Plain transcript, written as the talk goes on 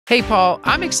Hey, Paul,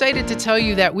 I'm excited to tell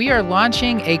you that we are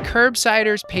launching a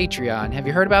Curbsiders Patreon. Have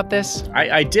you heard about this?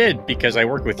 I did because I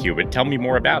work with you, but tell me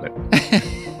more about it.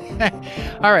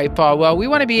 All right, Paul. Well, we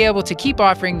want to be able to keep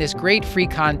offering this great free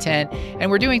content, and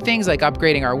we're doing things like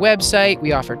upgrading our website.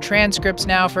 We offer transcripts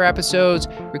now for episodes,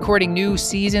 recording new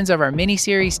seasons of our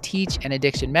miniseries, Teach and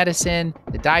Addiction Medicine.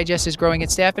 The digest is growing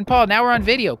its staff. And Paul, now we're on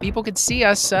video. People can see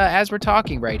us as we're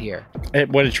talking right here.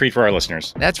 What a treat for our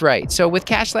listeners. That's right. So with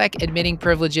Cashlack admitting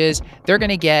privileges, they're going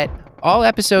to get all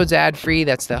episodes ad-free.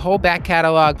 That's the whole back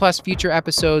catalog, plus future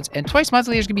episodes. And twice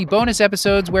monthly, there's going to be bonus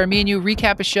episodes where me and you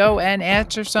recap a show and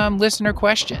answer some listener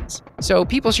questions. So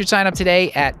people should sign up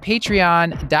today at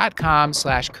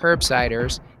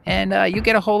patreon.com/curbsiders. And you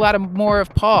get a whole lot more of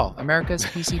Paul, America's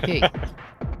PCP.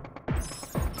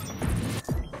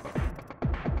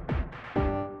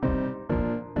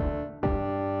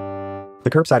 The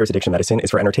Curbsiders Addiction Medicine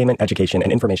is for entertainment, education,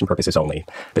 and information purposes only.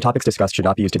 The topics discussed should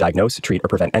not be used to diagnose, treat, or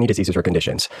prevent any diseases or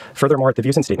conditions. Furthermore, the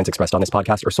views and statements expressed on this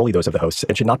podcast are solely those of the hosts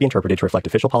and should not be interpreted to reflect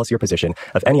official policy or position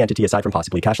of any entity aside from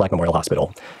possibly Cashlack Memorial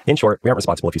Hospital. In short, we aren't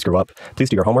responsible if you screw up.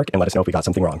 Please do your homework and let us know if we got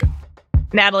something wrong.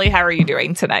 Natalie, how are you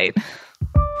doing tonight?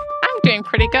 I'm doing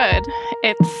pretty good.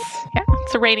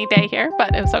 It's a rainy day here,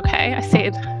 but it was okay. I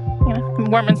stayed,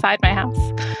 warm inside my house.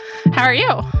 How are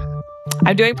you?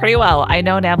 I'm doing pretty well. I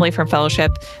know, Natalie, from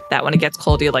fellowship that when it gets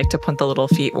cold, you like to put the little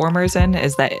feet warmers in.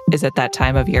 Is it that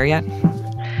time of year yet?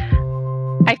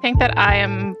 I think that I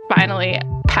am finally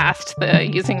past the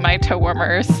using my toe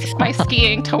warmers, my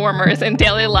skiing toe warmers in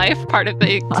daily life part of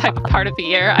the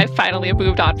year. I finally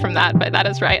moved on from that, but that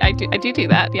is right. I do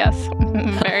that. Yes, I'm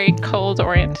a very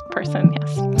cold-oriented person.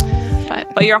 Yes,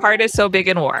 but your heart is so big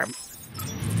and warm.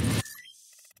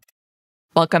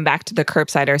 Welcome back to the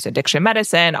Curbsiders Addiction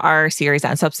Medicine, our series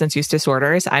on substance use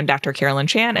disorders. I'm Dr. Carolyn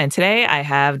Chan, and today I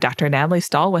have Dr. Natalie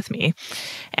Stahl with me.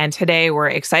 And today we're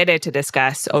excited to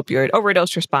discuss opioid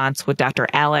overdose response with Dr.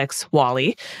 Alex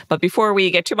Walley. But before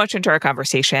we get too much into our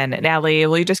conversation, Natalie,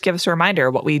 will you just give us a reminder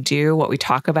what we do, what we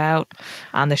talk about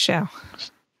on the show?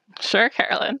 Sure,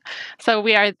 Carolyn. So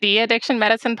we are the Addiction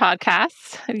Medicine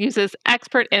Podcast. It uses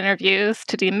expert interviews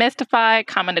to demystify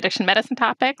common addiction medicine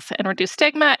topics and reduce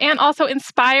stigma, and also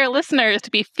inspire listeners to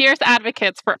be fierce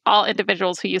advocates for all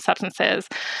individuals who use substances.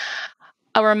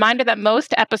 A reminder that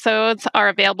most episodes are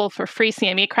available for free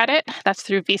CME credit. That's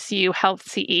through VCU Health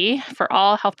CE for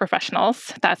all health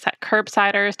professionals. That's at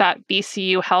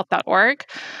curbsiders.vcuhealth.org.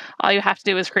 All you have to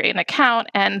do is create an account,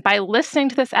 and by listening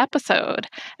to this episode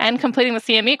and completing the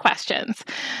CME questions,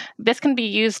 this can be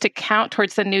used to count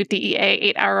towards the new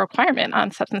DEA 8-hour requirement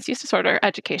on substance use disorder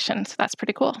education. So that's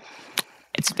pretty cool.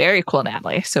 It's very cool,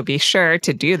 Natalie. So be sure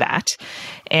to do that.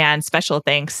 And special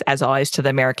thanks, as always, to the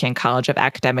American College of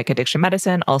Academic Addiction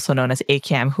Medicine, also known as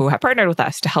ACAM, who have partnered with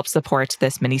us to help support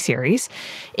this mini-series.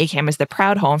 ACAM is the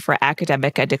proud home for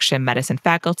academic addiction medicine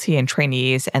faculty and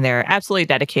trainees, and they're absolutely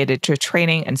dedicated to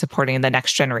training and supporting the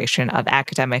next generation of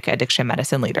academic addiction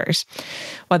medicine leaders.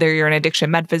 Whether you're an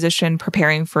addiction med physician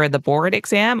preparing for the board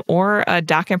exam or a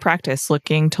doc in practice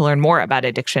looking to learn more about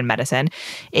addiction medicine,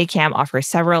 ACAM offers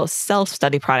several self-study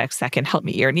products that can help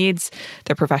meet your needs.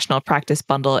 Their professional practice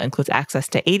bundle includes access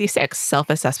to 86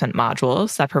 self-assessment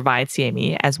modules that provide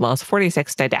CME, as well as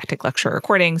 46 didactic lecture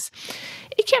recordings.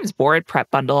 ACAM's board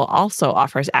prep bundle also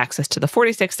offers access to the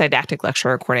 46 didactic lecture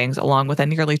recordings, along with a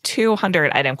nearly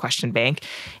 200-item question bank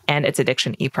and its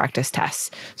addiction e-practice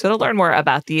tests. So to learn more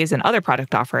about these and other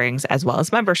product offerings, as well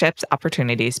as memberships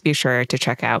opportunities, be sure to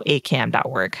check out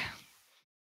acam.org.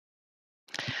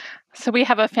 So we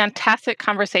have a fantastic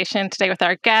conversation today with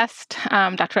our guest,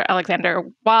 Dr. Alexander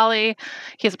Walley.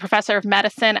 He's a professor of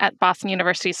medicine at Boston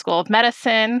University School of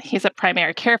Medicine. He's a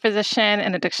primary care physician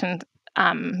and addiction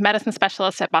medicine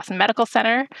specialist at Boston Medical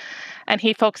Center, and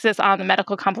he focuses on the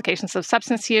medical complications of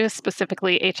substance use,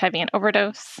 specifically HIV and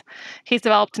overdose. He's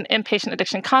developed an inpatient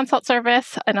addiction consult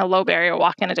service and a low-barrier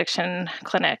walk-in addiction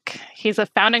clinic. He's a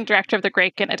founding director of the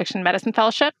Graken Addiction Medicine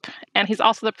Fellowship, and he's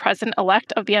also the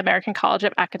president-elect of the American College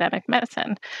of Academic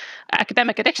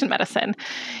Addiction Medicine.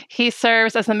 He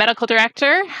serves as the medical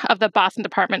director of the Boston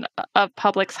Department of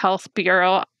Public Health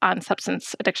Bureau on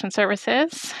Substance Addiction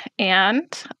Services and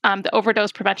the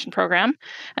Overdose Prevention Program,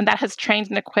 and that has trained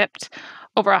and equipped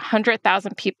over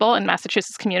 100,000 people in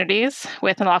Massachusetts communities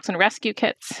with naloxone rescue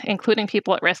kits, including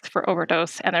people at risk for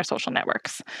overdose and their social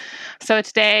networks. So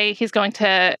today he's going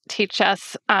to teach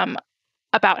us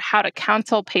about how to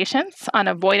counsel patients on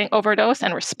avoiding overdose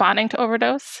and responding to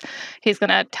overdose. He's going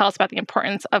to tell us about the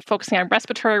importance of focusing on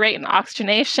respiratory rate and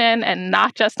oxygenation and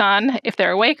not just on if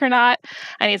they're awake or not.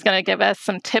 And he's going to give us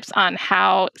some tips on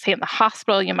how, say, in the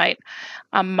hospital, you might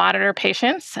monitor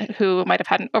patients who might have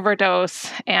had an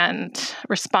overdose and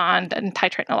respond and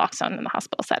titrate naloxone in the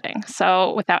hospital setting.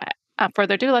 So without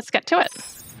further ado, let's get to it.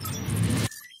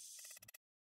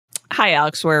 Hi,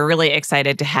 Alex. We're really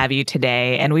excited to have you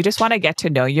today, and we just want to get to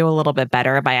know you a little bit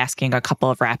better by asking a couple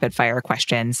of rapid-fire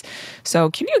questions. So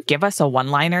can you give us a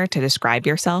one-liner to describe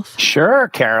yourself? Sure,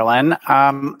 Carolyn.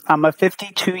 I'm a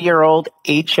 52-year-old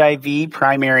HIV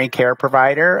primary care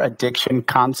provider, addiction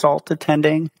consult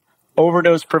attending,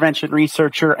 overdose prevention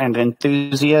researcher and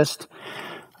enthusiast,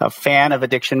 a fan of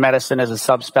addiction medicine as a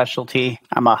subspecialty.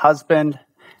 I'm a husband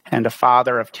and a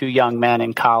father of 2 young men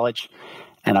in college,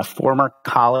 and a former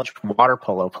college water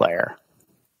polo player.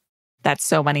 That's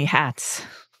so many hats.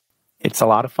 It's a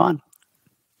lot of fun.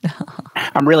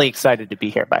 I'm really excited to be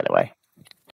here, by the way.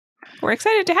 We're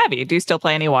excited to have you. Do you still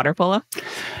play any water polo?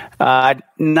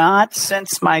 Not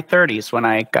since my 30s, when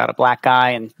I got a black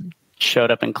eye and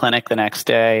showed up in clinic the next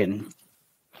day and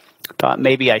thought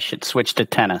maybe I should switch to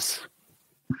tennis.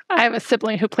 I have a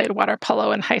sibling who played water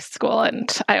polo in high school,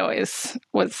 and I always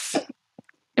was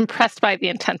impressed by the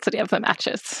intensity of the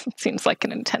matches. It seems like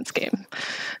an intense game.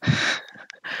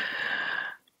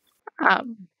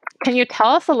 Can you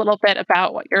tell us a little bit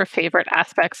about what your favorite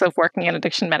aspects of working in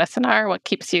addiction medicine are? What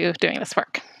keeps you doing this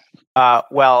work?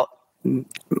 Well,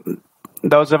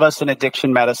 those of us in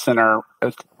addiction medicine are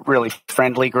a really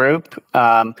friendly group.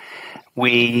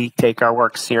 We take our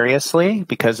work seriously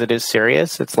because it is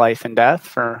serious. It's life and death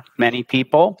for many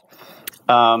people.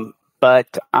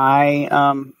 But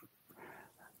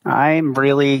I'm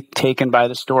really taken by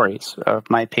the stories of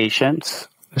my patients,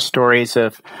 the stories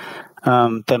of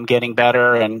them getting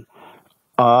better and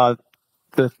the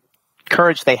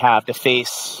courage they have to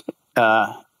face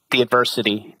the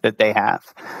adversity that they have.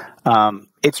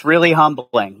 It's really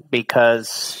humbling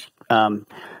because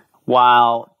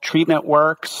while treatment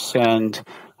works and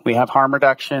we have harm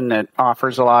reduction that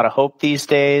offers a lot of hope these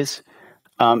days,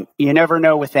 you never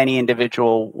know with any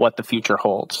individual what the future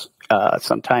holds.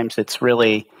 Sometimes it's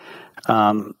really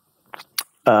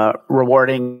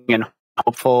rewarding and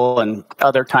hopeful, and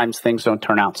other times things don't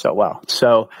turn out so well.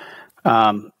 So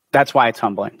that's why it's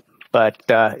humbling, but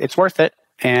it's worth it,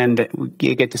 and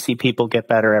you get to see people get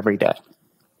better every day.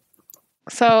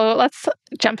 So let's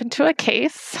jump into a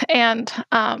case, and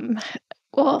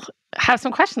we'll have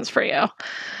some questions for you.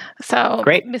 So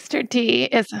Great. Mr. D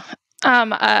is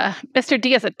a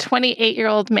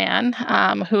 28-year-old man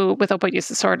who with opioid use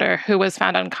disorder who was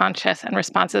found unconscious and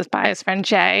responsive by his friend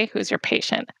Jay, who's your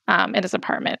patient, in his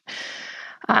apartment.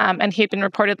 And he'd been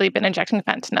reportedly been injecting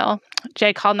fentanyl.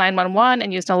 Jay called 911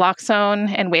 and used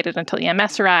naloxone and waited until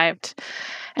EMS arrived.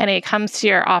 And he comes to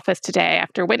your office today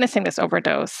after witnessing this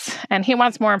overdose. And he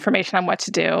wants more information on what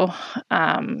to do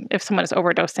if someone is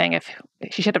overdosing, if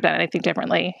he should have done anything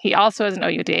differently. He also has an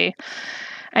OUD.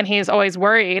 And he's always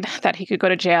worried that he could go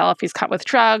to jail if he's caught with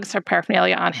drugs or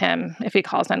paraphernalia on him if he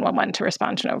calls 911 to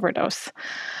respond to an overdose.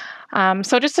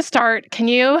 So just to start, can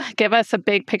you give us a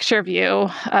big picture view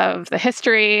of the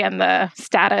history and the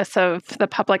status of the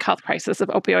public health crisis of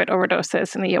opioid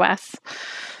overdoses in the U.S.?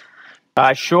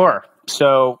 Sure.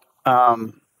 So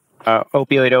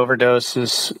opioid overdose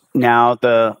is now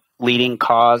the leading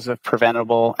cause of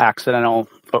preventable accidental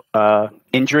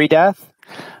injury death.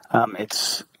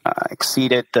 It's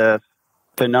exceeded the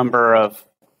number of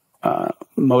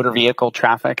motor vehicle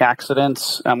traffic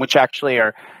accidents, which actually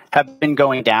have been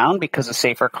going down because of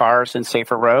safer cars and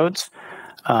safer roads,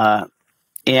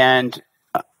 and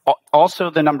also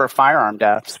the number of firearm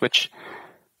deaths, which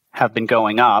have been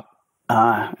going up,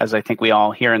 as I think we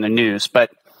all hear in the news.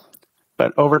 But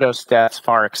overdose deaths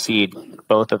far exceed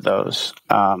both of those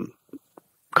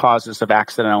causes of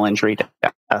accidental injury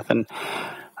death, and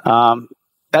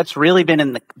that's really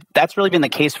been the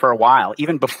case for a while,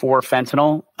 even before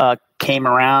fentanyl came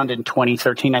around in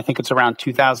 2013. I think it's around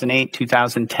 2008,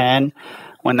 2010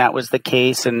 when that was the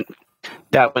case, and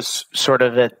that was sort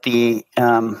of at the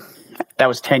that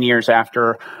was 10 years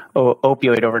after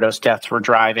opioid overdose deaths were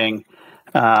driving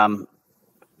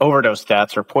overdose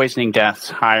deaths or poisoning deaths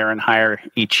higher and higher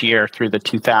each year through the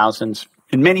 2000s.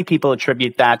 And many people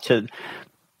attribute that to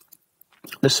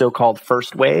the so-called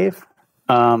first wave,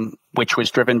 which was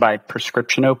driven by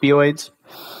prescription opioids.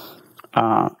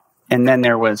 And then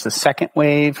there was a second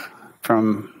wave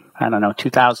from,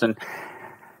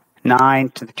 2009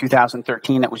 to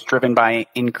 2013 that was driven by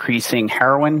increasing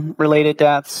heroin-related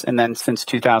deaths. And then since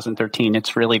 2013,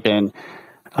 it's really been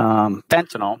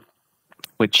fentanyl,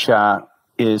 which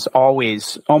is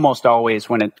almost always,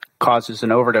 when it causes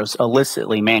an overdose,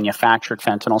 illicitly manufactured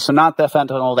fentanyl. So not the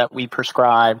fentanyl that we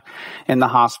prescribe in the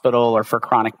hospital or for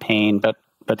chronic pain, but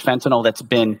fentanyl that's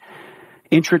been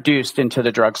introduced into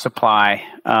the drug supply.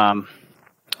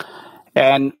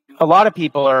 And a lot of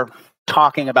people are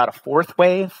talking about a fourth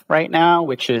wave right now,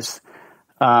 which is,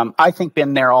 I think,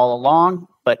 been there all along,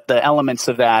 but the elements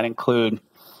of that include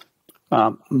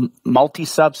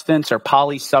multi-substance or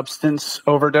polysubstance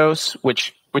overdose,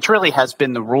 which really has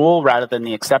been the rule rather than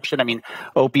the exception. I mean,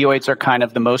 opioids are kind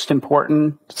of the most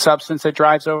important substance that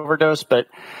drives overdose, but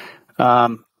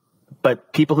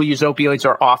people who use opioids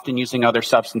are often using other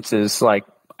substances like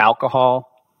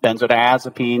alcohol,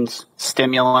 benzodiazepines,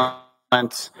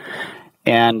 stimulants.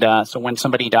 And so when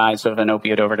somebody dies of an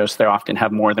opioid overdose, they often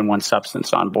have more than one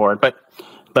substance on board. But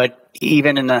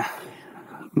even in the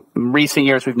recent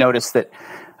years, we've noticed that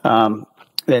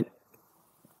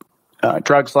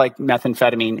drugs like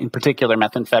methamphetamine, in particular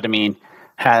methamphetamine,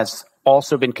 has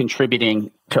also been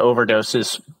contributing to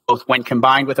overdoses, both when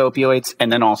combined with opioids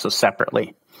and then also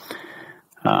separately.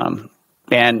 And,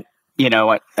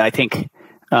 I think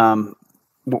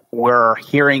we're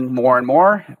hearing more and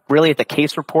more, really at the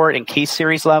case report and case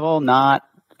series level, not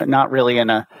really in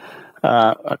a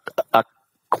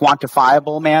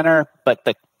quantifiable manner, but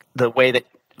the way that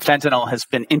fentanyl has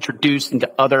been introduced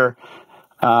into other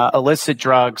illicit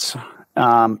drugs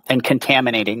and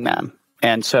contaminating them.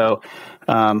 And so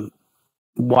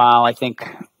while I think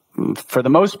for the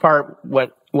most part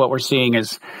what we're seeing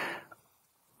is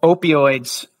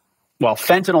opioids,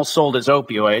 fentanyl sold as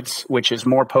opioids, which is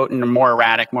more potent and more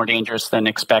erratic, more dangerous than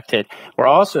expected. We're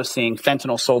also seeing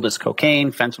fentanyl sold as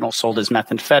cocaine, fentanyl sold as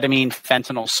methamphetamine,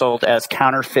 fentanyl sold as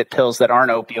counterfeit pills that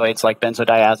aren't opioids like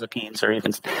benzodiazepines or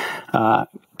even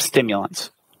stimulants.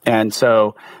 And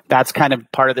so that's kind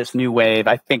of part of this new wave.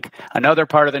 I think another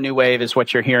part of the new wave is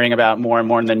what you're hearing about more and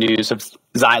more in the news of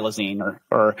xylazine,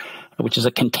 or which is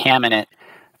a contaminant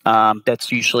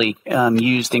that's usually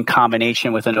used in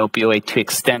combination with an opioid to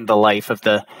extend the life of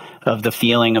the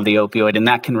feeling of the opioid, and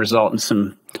that can result in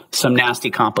some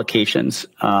nasty complications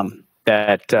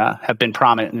that have been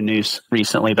prominent in the news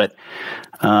recently, but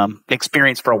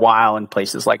experienced for a while in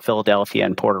places like Philadelphia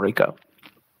and Puerto Rico.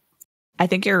 I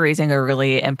think you're raising a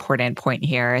really important point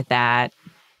here that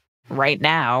right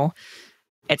now,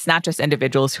 it's not just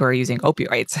individuals who are using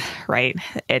opioids, right?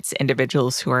 It's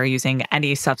individuals who are using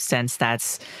any substance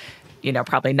that's,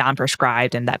 probably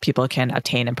non-prescribed and that people can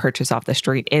obtain and purchase off the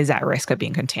street is at risk of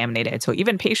being contaminated. So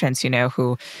even patients,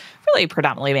 who really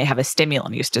predominantly may have a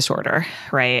stimulant use disorder,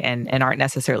 right? And aren't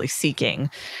necessarily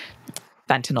seeking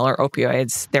fentanyl or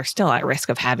opioids, they're still at risk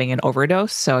of having an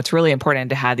overdose. So it's really important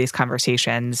to have these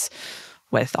conversations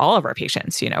with all of our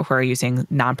patients, who are using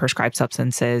non-prescribed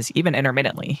substances, even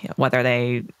intermittently, whether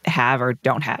they have or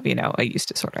don't have, a use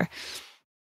disorder.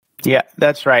 Yeah,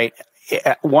 that's right.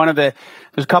 There's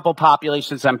a couple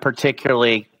populations I'm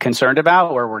particularly concerned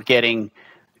about where we're getting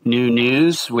new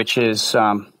news, which is,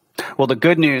 the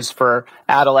good news for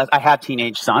adolescents. I have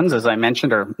teenage sons, as I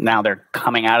mentioned, or now they're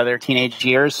coming out of their teenage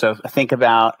years. So think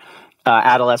about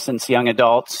adolescents, young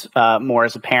adults, more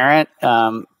as a parent,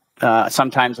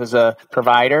 sometimes as a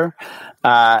provider.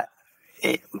 Although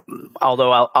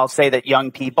I'll say that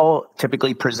young people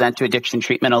typically present to addiction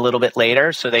treatment a little bit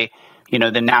later. So the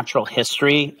natural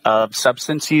history of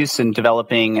substance use and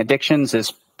developing addictions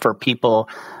is for people,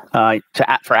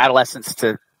 for adolescents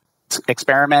to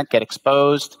experiment, get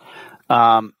exposed,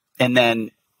 and then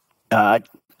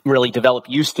really develop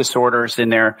use disorders in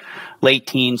their late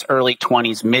teens, early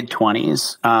 20s,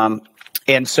 mid-20s.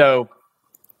 And so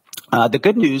the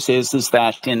good news is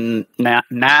that in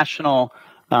national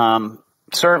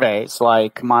surveys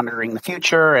like Monitoring the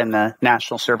Future and the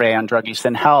National Survey on Drug Use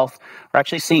and Health, we're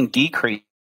actually seeing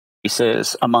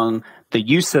decreases among the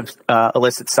use of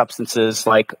illicit substances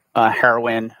like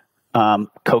heroin,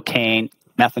 cocaine,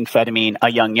 methamphetamine,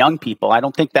 young people. I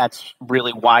don't think that's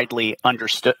really widely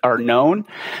understood or known,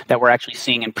 that we're actually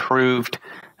seeing improved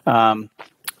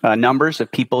numbers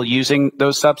of people using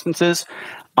those substances.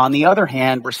 On the other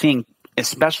hand, we're seeing,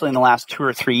 especially in the last 2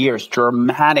 or 3 years,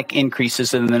 dramatic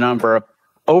increases in the number of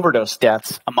overdose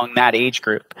deaths among that age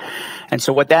group. And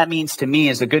so what that means to me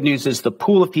is the good news is the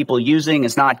pool of people using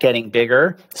is not getting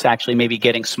bigger. It's actually maybe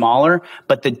getting smaller,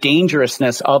 but the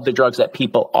dangerousness of the drugs that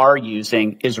people are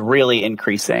using is really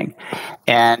increasing.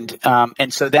 And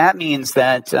so that means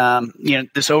that,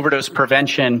 this overdose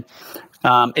prevention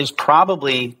is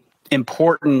probably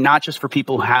important, not just for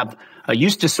people who have a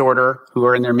use disorder who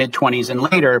are in their mid-20s and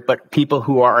later, but people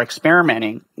who are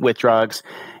experimenting with drugs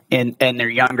in their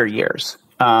younger years.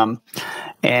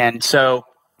 And so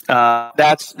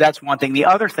that's one thing. The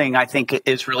other thing I think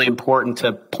is really important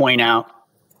to point out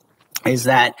is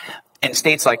that in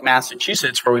states like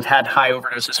Massachusetts, where we've had high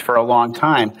overdoses for a long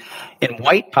time, in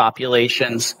white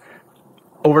populations,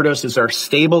 overdoses are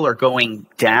stable or going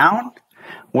down,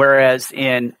 whereas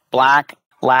in Black,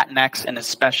 Latinx, and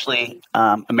especially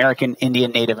American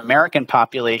Indian Native American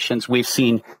populations, we've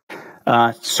seen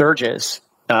surges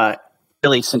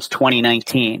really since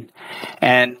 2019.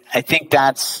 And I think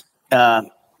that's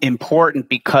important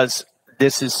because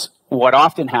this is what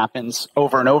often happens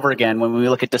over and over again when we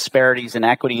look at disparities and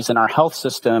equities in our health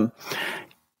system.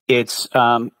 It's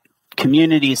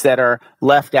communities that are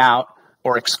left out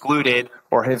or excluded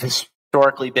or have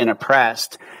historically been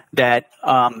oppressed that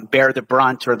bear the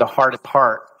brunt or the hard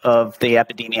part of the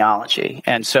epidemiology.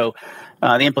 And so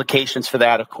the implications for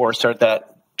that, of course, are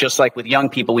that just like with young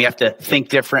people, we have to think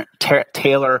different,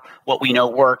 tailor what we know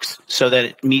works so that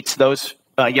it meets those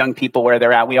young people where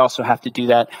they're at. We also have to do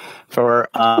that for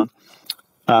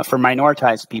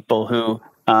minoritized people who,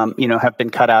 have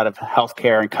been cut out of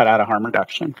healthcare and cut out of harm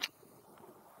reduction.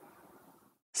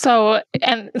 So,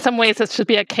 and in some ways, this should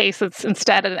be a case that's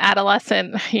instead an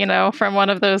adolescent, from one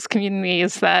of those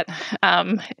communities that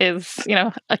is,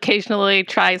 occasionally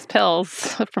tries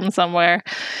pills from somewhere.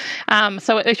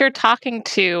 So if you're talking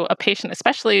to a patient,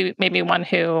 especially maybe one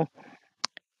who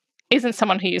isn't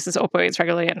someone who uses opioids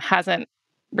regularly and hasn't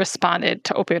responded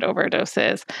to opioid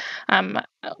overdoses,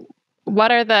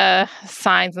 what are the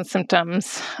signs and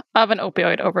symptoms of an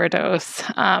opioid overdose?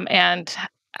 And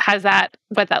has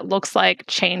what that looks like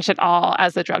changed at all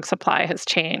as the drug supply has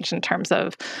changed in terms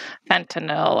of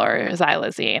fentanyl or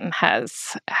xylazine?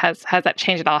 Has that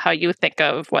changed at all how you think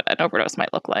of what an overdose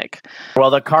might look like? Well,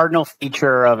 the cardinal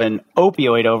feature of an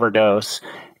opioid overdose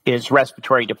is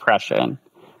respiratory depression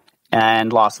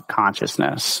and loss of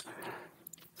consciousness.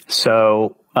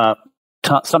 So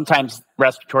sometimes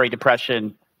respiratory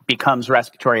depression becomes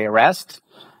respiratory arrest,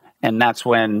 and that's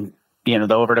when the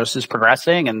overdose is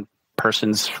progressing and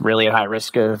person's really at high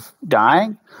risk of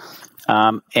dying.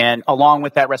 And along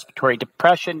with that respiratory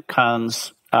depression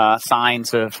comes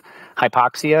signs of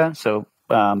hypoxia. So,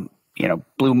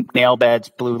 blue nail beds,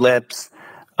 blue lips,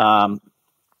 and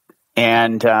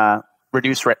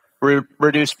reduced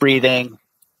breathing,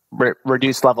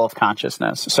 reduced level of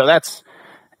consciousness. So that's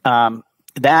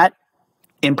that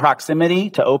in proximity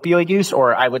to opioid use,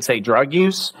 or I would say drug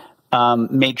use,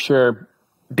 makes your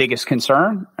biggest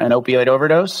concern, an opioid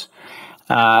overdose.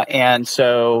 And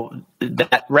so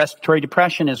that respiratory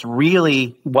depression is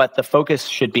really what the focus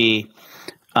should be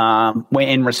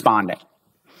in responding.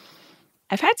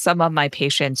 I've had some of my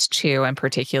patients too, in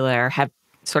particular, have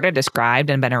sort of described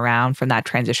and been around from that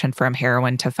transition from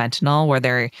heroin to fentanyl, where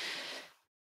they're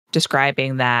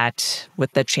describing that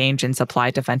with the change in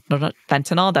supply to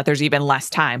fentanyl, that there's even less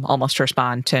time almost to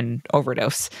respond to an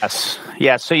overdose. Yes.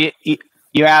 Yeah. So you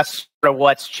asked sort of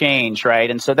what's changed, right?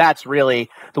 And so that's really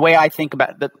the way I think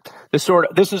about the sort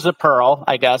of, this is a pearl,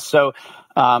 I guess. So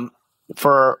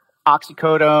for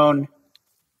oxycodone,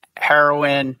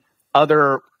 heroin,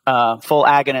 other full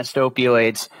agonist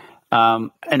opioids,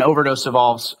 an overdose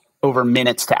evolves over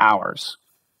minutes to hours.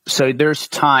 So there's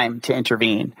time to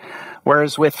intervene.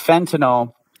 Whereas with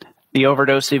fentanyl, the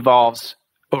overdose evolves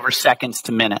over seconds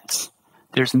to minutes.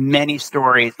 There's many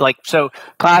stories. So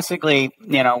classically,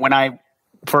 when I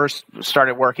first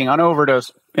started working on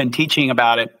overdose and teaching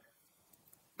about it,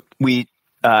 we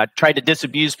tried to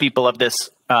disabuse people of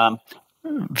this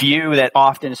view that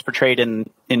often is portrayed in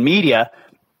media,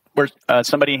 where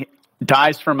somebody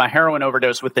dies from a heroin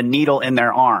overdose with the needle in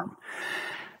their arm.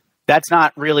 That's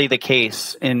not really the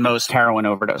case in most heroin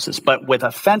overdoses, but with a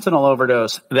fentanyl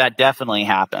overdose, that definitely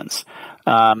happens.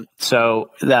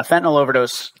 So the fentanyl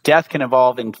overdose death can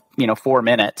evolve in 4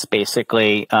 minutes,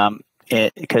 basically,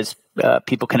 because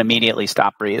people can immediately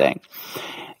stop breathing,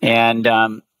 and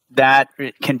that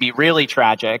can be really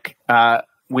tragic. The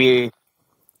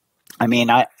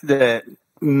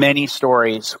many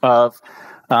stories of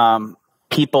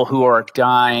people who are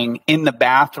dying in the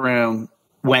bathroom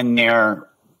when their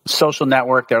social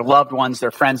network, their loved ones, their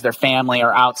friends, their family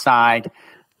are outside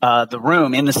the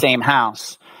room in the same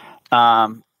house.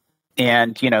 And,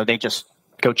 they just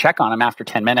go check on them after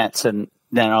 10 minutes and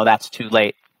then, that's too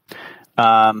late.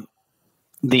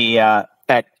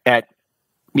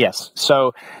 Yes.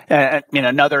 So,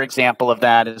 another example of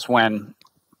that is when,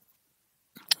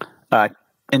 and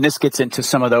this gets into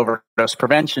some of the overdose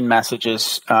prevention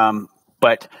messages,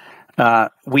 but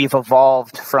we've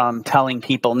evolved from telling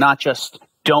people not just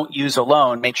don't use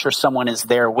alone, make sure someone is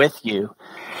there with you,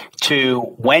 to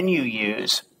when you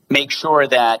use, make sure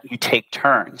that you take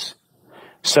turns.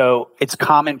 So it's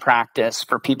common practice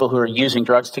for people who are using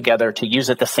drugs together to use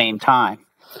at the same time.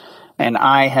 And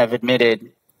I have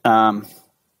admitted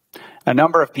a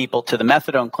number of people to the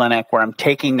methadone clinic where I'm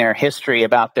taking their history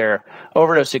about their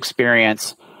overdose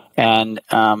experience. And,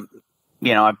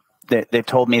 they've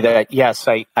told me that, yes,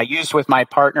 I used with my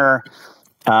partner.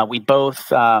 We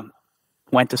both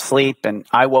went to sleep and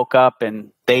I woke up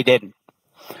and they didn't.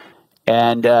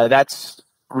 And that's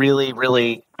really,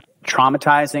 really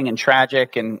traumatizing and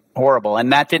tragic and horrible.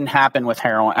 And that didn't happen with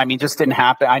heroin. I mean, just didn't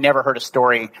happen. I never heard a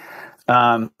story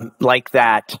like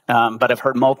that, but I've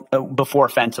heard before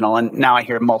fentanyl, and now I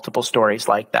hear multiple stories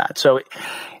like that. So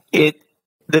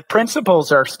the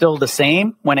principles are still the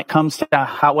same when it comes to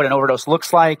what an overdose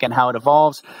looks like and how it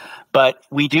evolves, but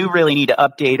we do really need to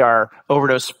update our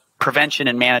overdose prevention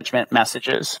and management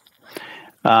messages.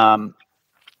 There's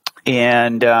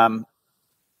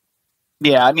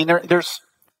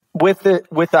with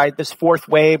this fourth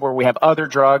wave where we have other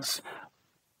drugs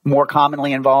more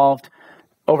commonly involved,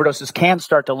 overdoses can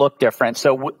start to look different.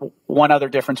 So one other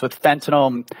difference with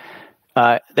fentanyl,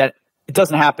 that it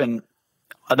doesn't happen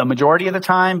the majority of the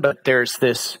time, but there's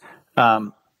this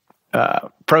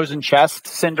frozen chest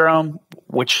syndrome,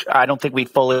 which I don't think we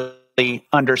fully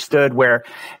understood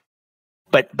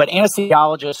but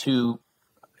anesthesiologists who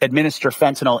administer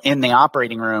fentanyl in the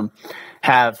operating room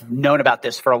have known about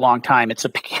this for a long time. It's a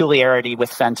peculiarity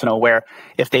with fentanyl where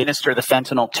if they administer the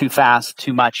fentanyl too fast,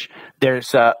 too much,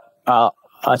 there's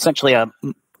essentially a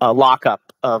lockup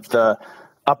of the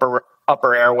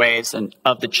upper airways and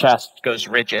of the chest goes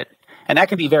rigid. And that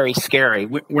can be very scary.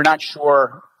 We're not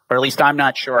sure, or at least I'm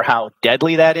not sure how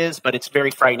deadly that is, but it's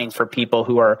very frightening for people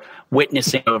who are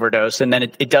witnessing overdose. And then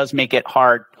it does make it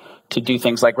hard to do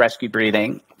things like rescue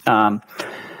breathing.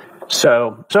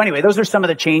 So anyway, those are some of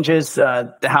the changes,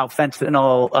 how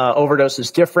fentanyl overdose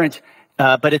is different.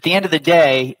 But at the end of the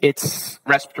day, it's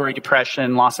respiratory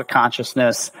depression, loss of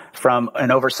consciousness from an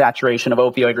oversaturation of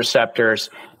opioid receptors,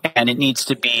 and it needs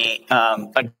to be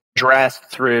addressed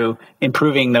through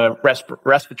improving the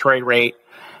respiratory rate,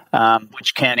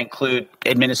 which can include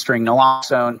administering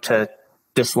naloxone to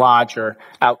dislodge or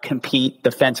outcompete the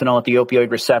fentanyl at the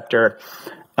opioid receptor,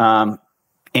 and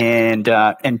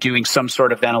doing some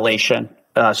sort of ventilatory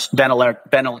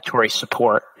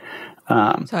support.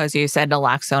 So as you said,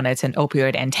 naloxone, it's an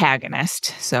opioid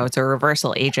antagonist, so it's a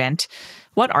reversal agent.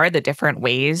 What are the different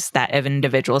ways that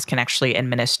individuals can actually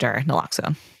administer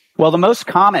naloxone? Well, the most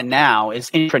common now is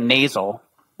intranasal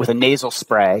with a nasal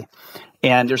spray,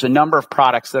 and there's a number of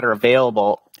products that are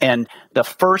available. And the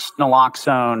first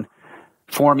naloxone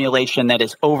formulation that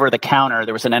is over the counter,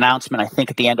 there was an announcement, I think,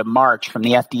 at the end of March from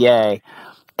the FDA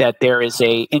that there is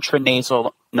a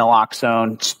intranasal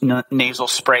naloxone nasal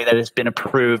spray that has been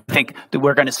approved. I think that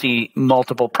we're going to see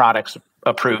multiple products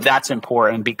approved. That's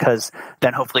important because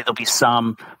then hopefully there'll be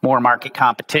some more market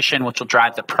competition, which will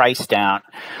drive the price down.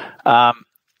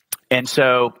 And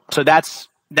so that's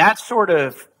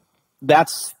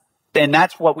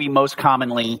what we most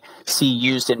commonly see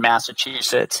used in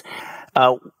Massachusetts.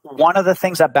 One of the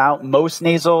things about most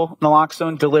nasal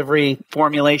naloxone delivery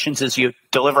formulations is you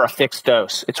deliver a fixed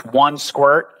dose. It's one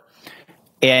squirt,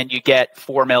 and you get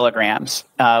 4 milligrams,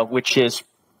 which is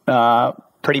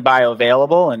pretty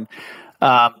bioavailable,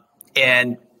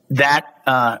 and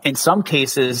that in some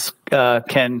cases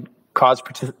can cause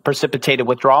precipitated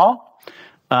withdrawal,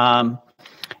 so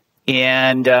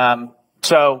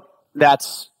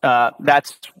that's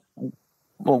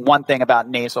one thing about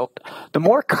nasal. The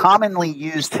more commonly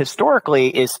used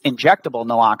historically is injectable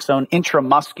naloxone.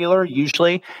 Intramuscular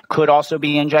usually could also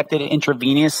be injected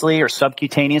intravenously or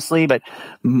subcutaneously, but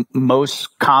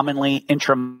most commonly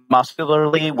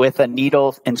intramuscularly with a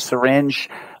needle and syringe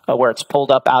where it's pulled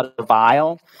up out of the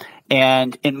vial.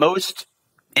 And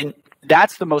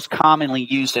that's the most commonly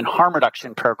used in harm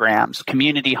reduction programs,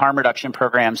 community harm reduction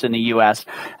programs in the U.S.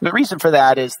 And the reason for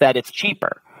that is that it's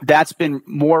cheaper. That's been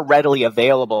more readily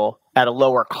available at a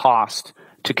lower cost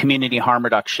to community harm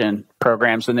reduction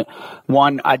programs. And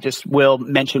I just will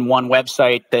mention one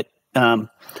website that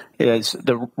is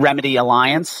the Remedy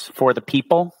Alliance for the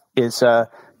People, is a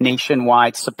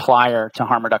nationwide supplier to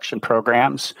harm reduction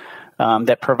programs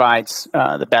that provides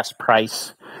the best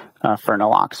price for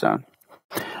naloxone.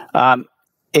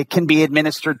 It can be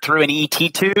administered through an ET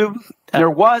tube. There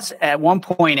was at one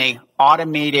point a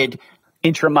automated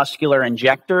intramuscular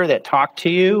injector that talked to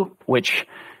you, which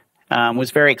was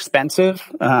very expensive.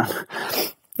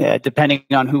 Depending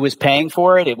on who was paying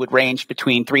for it, it would range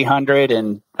between $300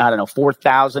 and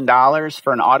 $4,000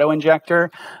 for an auto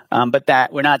injector. But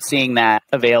that we're not seeing that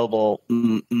available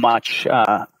much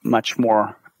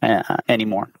more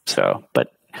anymore. So,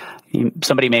 but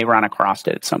somebody may run across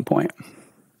it at some point.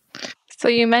 So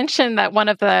you mentioned that one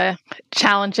of the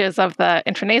challenges of the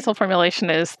intranasal formulation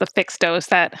is the fixed dose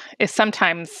that is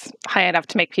sometimes high enough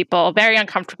to make people very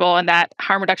uncomfortable, and that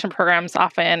harm reduction programs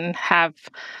often have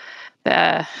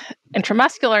the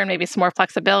intramuscular and maybe some more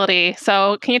flexibility.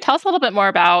 So can you tell us a little bit more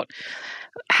about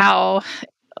how,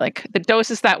 like, the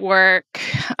doses that work,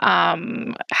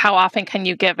 how often can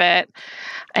you give it?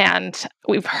 And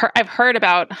I've heard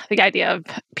about the idea of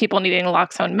people needing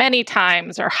naloxone many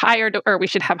times or or we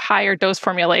should have higher dose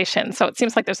formulation. So it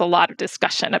seems like there's a lot of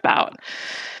discussion about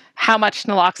how much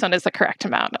naloxone is the correct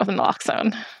amount of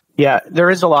naloxone. Yeah, there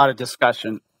is a lot of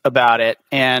discussion about it.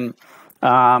 And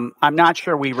I'm not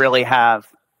sure we really have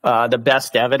the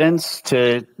best evidence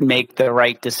to make the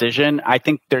right decision. I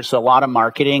think there's a lot of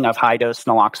marketing of high-dose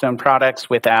naloxone products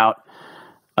without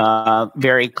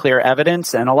very clear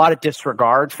evidence, and a lot of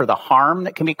disregard for the harm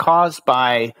that can be caused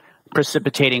by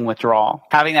precipitating withdrawal.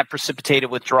 Having that precipitated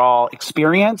withdrawal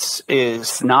experience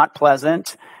is not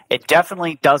pleasant. It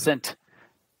definitely doesn't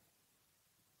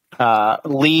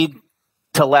lead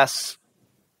to less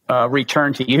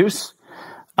return to use.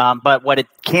 But what it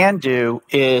can do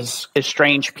is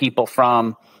estrange people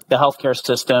from the healthcare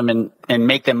system and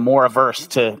make them more averse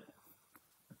to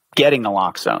getting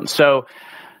naloxone. So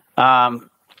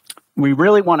we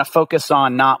really want to focus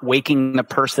on not waking the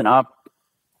person up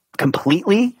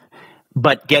completely,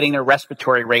 but getting their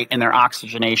respiratory rate and their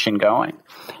oxygenation going.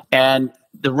 And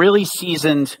the really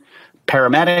seasoned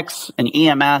paramedics and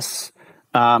EMS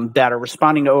that are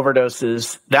responding to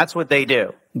overdoses, that's what they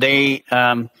do. They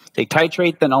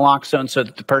titrate the naloxone so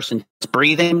that the person's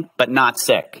breathing but not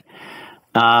sick.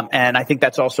 And I think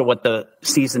that's also what the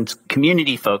seasoned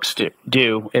community folks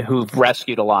do who've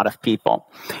rescued a lot of people.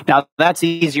 Now, that's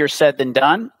easier said than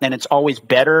done, and it's always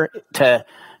better to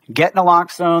get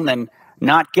naloxone than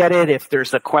not get it if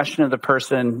there's a question of the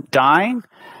person dying.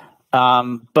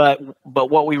 But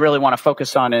what we really want to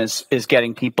focus on is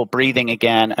getting people breathing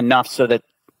again enough so that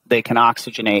they can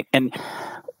oxygenate. And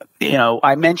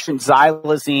I mentioned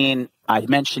xylazine, I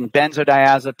mentioned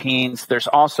benzodiazepines. There's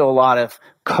also a lot of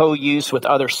co-use with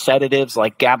other sedatives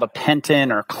like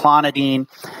gabapentin or clonidine.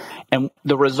 And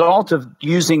the result of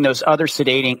using those other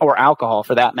sedating, or alcohol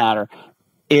for that matter,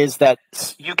 is that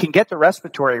you can get the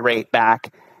respiratory rate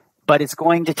back, but it's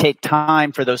going to take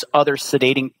time for those other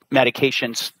sedating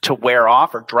medications to wear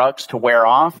off, or drugs to wear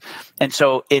off. And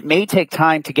so it may take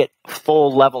time to get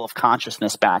full level of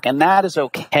consciousness back. And that is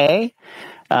okay.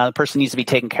 The person needs to be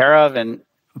taken care of.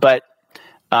 But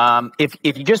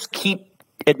if you just keep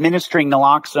administering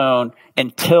naloxone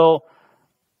until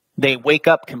they wake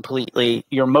up completely,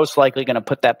 you're most likely going to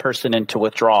put that person into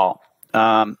withdrawal.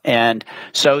 And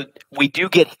so we do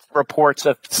get reports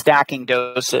of stacking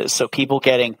doses. So people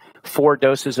getting 4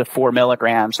 doses of 4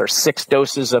 milligrams or 6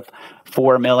 doses of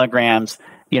 4 milligrams,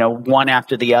 one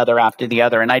after the other.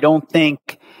 And I don't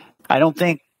think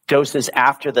doses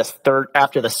after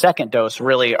the second dose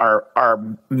really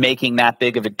are making that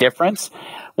big of a difference.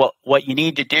 What you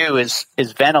need to do is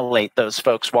ventilate those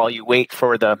folks while you wait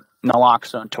for the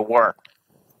naloxone to work.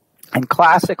 And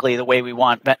classically, the way we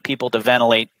want people to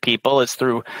ventilate people is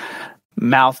through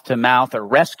mouth-to-mouth or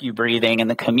rescue breathing in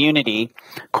the community.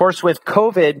 Of course, with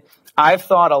COVID, I've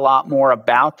thought a lot more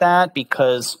about that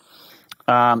because,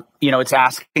 it's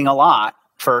asking a lot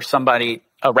for somebody,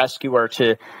 a rescuer,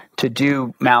 to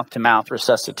do mouth-to-mouth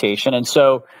resuscitation. And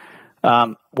so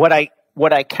what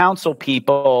I counsel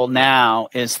people now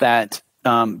is that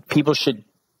people should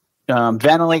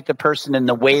ventilate the person in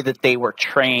the way that they were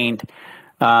trained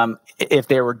if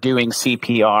they were doing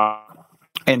CPR.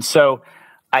 And so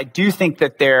I do think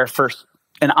that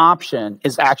an option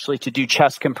is actually to do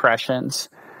chest compressions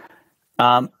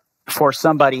for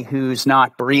somebody who's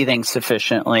not breathing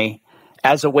sufficiently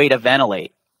as a way to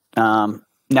ventilate.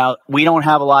 Now, we don't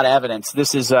have a lot of evidence.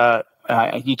 This is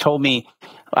you told me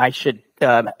I should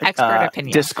expert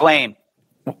opinion. Disclaim.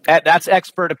 That's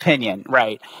expert opinion,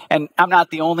 right? And I'm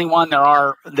not the only one.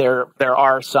 There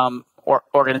are some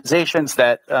organizations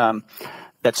that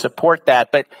support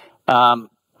that, but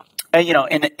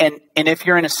and if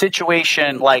you're in a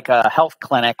situation like a health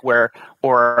clinic or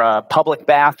a public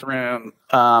bathroom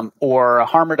or a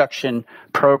harm reduction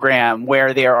program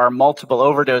where there are multiple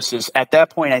overdoses, at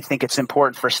that point, I think it's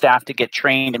important for staff to get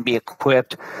trained and be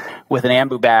equipped with an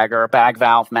ambu bag or a bag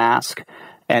valve mask.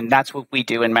 And that's what we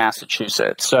do in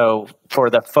Massachusetts. So for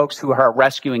the folks who are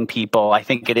rescuing people, I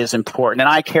think it is important. And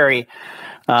I carry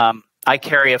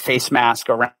a face mask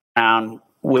around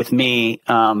with me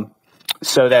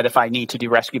so that if I need to do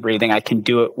rescue breathing, I can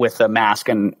do it with a mask,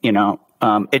 and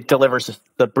it delivers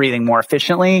the breathing more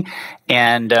efficiently,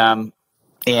 and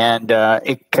and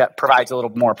provides a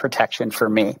little more protection for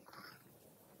me.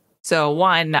 So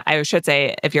one, I should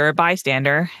say, if you're a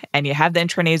bystander and you have the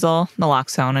intranasal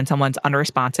naloxone and someone's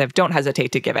unresponsive, don't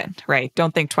hesitate to give it, right?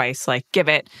 Don't think twice, like give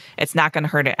it. It's not going to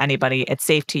hurt anybody. It's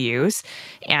safe to use.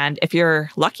 And if you're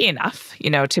lucky enough,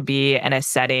 to be in a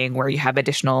setting where you have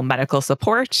additional medical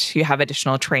support, you have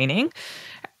additional training,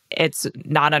 it's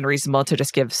not unreasonable to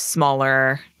just give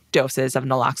smaller doses of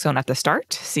naloxone at the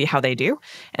start, see how they do,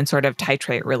 and sort of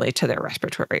titrate really to their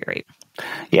respiratory rate.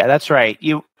 Yeah, that's right.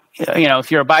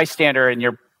 If you're a bystander and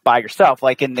you're by yourself,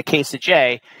 like in the case of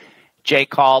Jay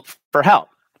called for help,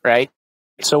 right?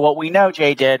 So what we know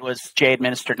Jay did was Jay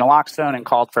administered naloxone and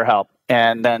called for help.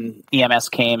 And then EMS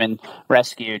came and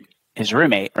rescued his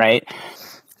roommate, right?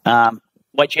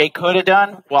 What Jay could have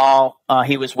done while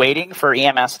he was waiting for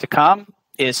EMS to come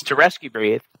is to rescue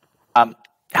breathe.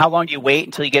 How long do you wait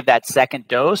until you give that second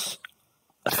dose?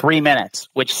 3 minutes,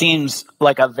 which seems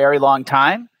like a very long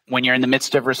time when you're in the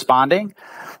midst of responding.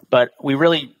 But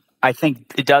I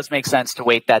think it does make sense to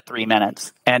wait that 3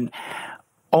 minutes. And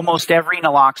almost every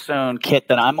naloxone kit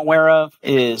that I'm aware of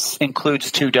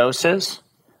includes 2 doses.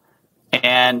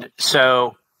 And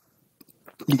so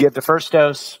you give the first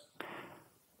dose,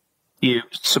 you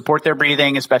support their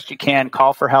breathing as best you can,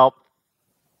 call for help.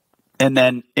 And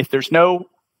then if there's no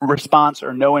response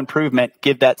or no improvement,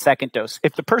 give that second dose.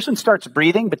 If the person starts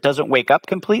breathing but doesn't wake up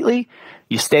completely,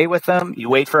 you stay with them, you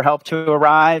wait for help to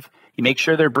arrive, you make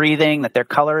sure they're breathing, that their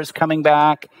color is coming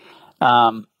back,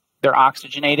 they're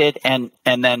oxygenated, and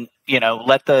then,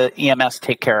 let the EMS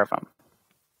take care of them.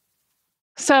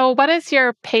 So what is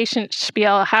your patient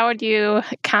spiel? How would you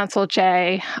counsel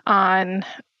Jay on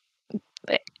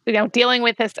dealing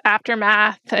with this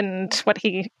aftermath and what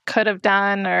he could have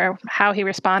done or how he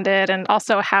responded, and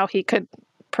also how he could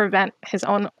prevent his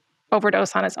own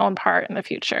overdose on his own part in the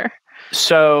future?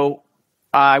 So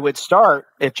I would start,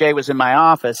 if Jay was in my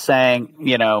office, saying,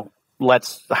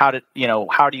 how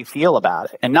do you feel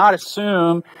about it? And not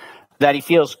assume that he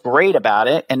feels great about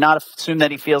it and not assume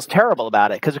that he feels terrible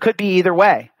about it, because it could be either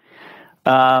way.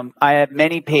 I have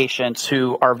many patients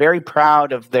who are very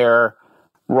proud of their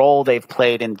role they've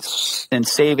played in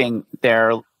saving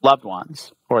their loved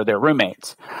ones or their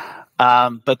roommates.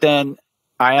 But then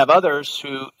I have others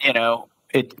who,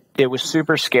 it was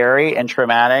super scary and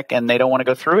traumatic and they don't want to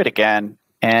go through it again.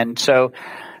 And so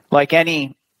like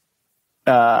any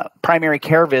primary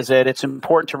care visit, it's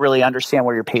important to really understand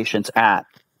where your patient's at.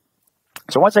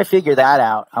 So once I figure that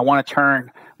out, I want to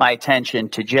turn my attention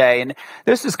to Jay. And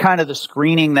this is kind of the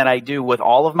screening that I do with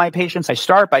all of my patients. I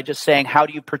start by just saying, how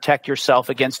do you protect yourself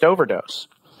against overdose?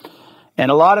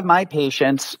 And a lot of my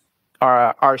patients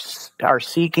are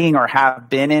seeking or have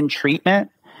been in treatment.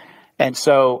 And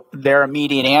so their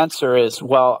immediate answer is,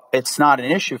 well, it's not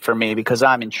an issue for me because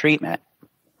I'm in treatment.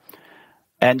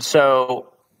 And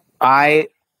so I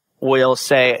will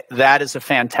say that is a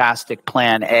fantastic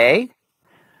plan A.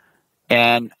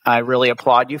 And I really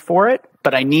applaud you for it,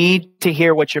 but I need to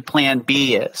hear what your plan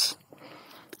B is.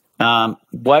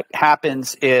 What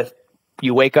happens if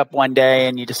you wake up one day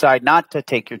and you decide not to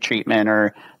take your treatment,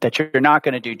 or that you're not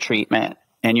going to do treatment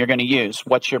and you're going to use?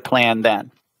 What's your plan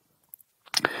then?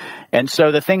 And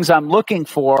so the things I'm looking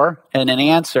for in an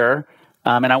answer,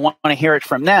 and I want to hear it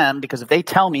from them, because if they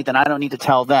tell me, then I don't need to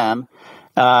tell them.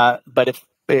 But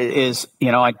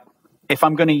if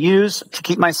I'm going to use to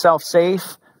keep myself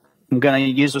safe, I'm going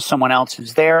to use with someone else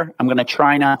who's there. I'm going to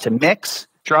try not to mix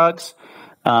drugs.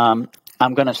 I'm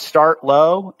going to start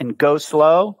low and go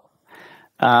slow.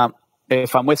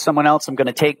 If I'm with someone else, I'm going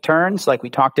to take turns like we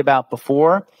talked about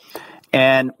before.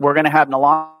 And we're going to have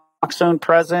naloxone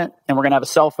present, and we're going to have a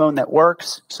cell phone that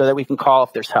works so that we can call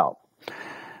if there's help.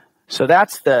 So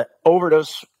that's the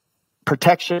overdose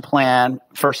protection plan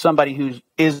for somebody who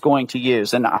is going to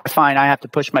use. And I find I have to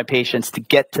push my patients to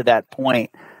get to that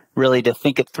point, really to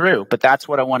think it through. But that's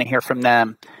what I want to hear from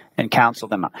them and counsel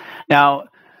them on. Now,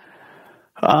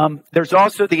 there's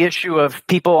also the issue of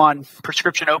people on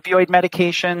prescription opioid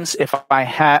medications. If I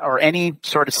had, or any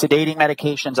sort of sedating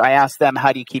medications, I ask them,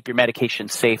 how do you keep your medication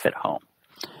safe at home?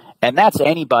 And that's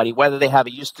anybody, whether they have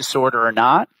a use disorder or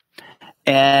not.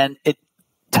 And it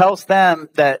tells them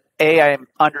that A, I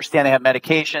understand they have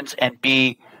medications, and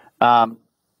B,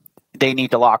 they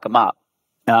need to lock them up.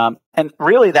 And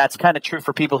really, that's kind of true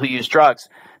for people who use drugs.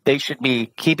 They should be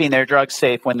keeping their drugs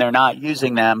safe when they're not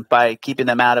using them by keeping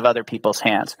them out of other people's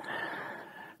hands.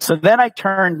 So then I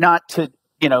turn not to,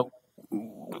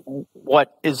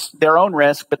 what is their own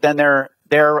risk, but then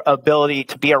their ability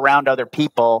to be around other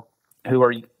people who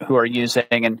are using.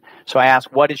 And so I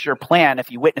asked, what is your plan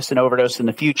if you witness an overdose in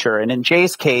the future? And in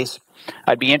Jay's case,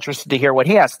 I'd be interested to hear what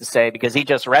he has to say, because he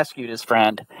just rescued his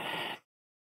friend.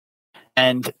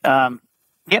 And,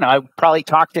 I would probably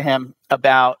talk to him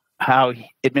about how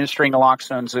administering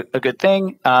naloxone is a good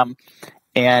thing.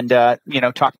 And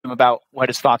talk to him about what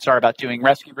his thoughts are about doing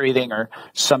rescue breathing or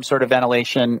some sort of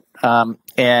ventilation,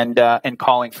 and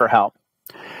calling for help.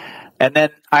 And then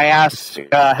I asked,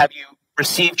 have you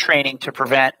received training to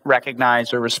prevent,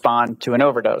 recognize, or respond to an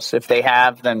overdose? If they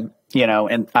have, then,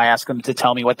 and I ask them to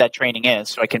tell me what that training is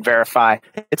so I can verify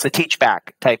it's a teach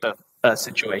back type of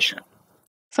situation.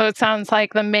 So it sounds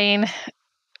like the main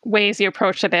ways you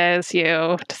approach it is,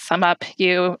 to sum up,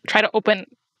 you try to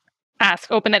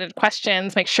ask open-ended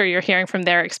questions, make sure you're hearing from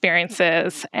their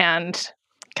experiences and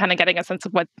kind of getting a sense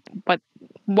of what,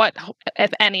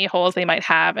 if any, holes they might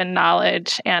have in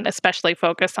knowledge, and especially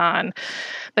focus on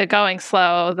the going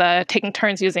slow, the taking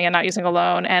turns using and not using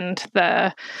alone, and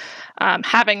the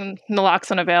having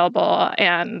naloxone available,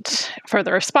 and for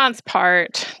the response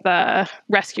part, the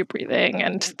rescue breathing,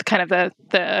 and kind of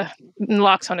the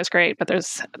naloxone is great, but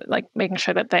there's like making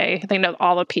sure that they know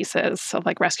all the pieces of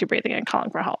like rescue breathing and calling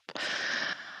for help.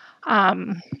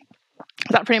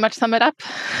 Does that pretty much sum it up?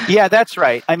 Yeah, that's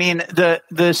right. I mean,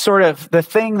 the sort of the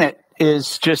thing that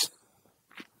is just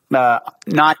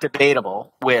not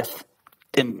debatable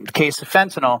in the case of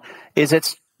fentanyl is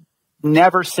it's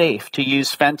never safe to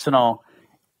use fentanyl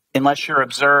unless you're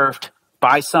observed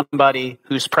by somebody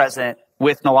who's present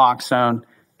with naloxone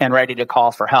and ready to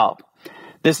call for help.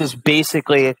 This is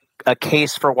basically a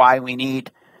case for why we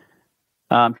need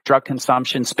drug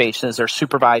consumption spaces or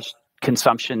supervised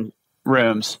consumption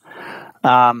rooms.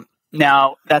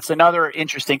 Now, that's another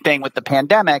interesting thing with the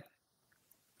pandemic,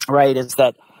 right, is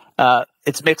that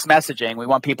it's mixed messaging. We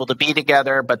want people to be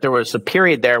together, but there was a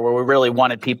period there where we really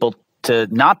wanted people to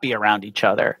not be around each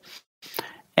other.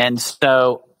 And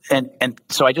so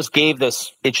I just gave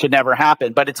this, it should never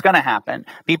happen, but it's going to happen.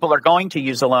 People are going to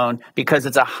use alone because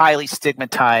it's a highly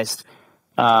stigmatized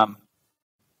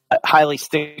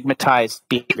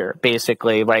behavior,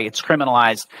 basically, right? It's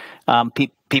criminalized.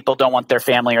 People don't want their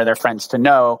family or their friends to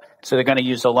know, so they're going to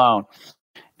use alone.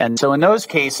 And so in those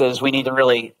cases, we need to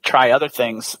really try other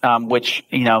things, which,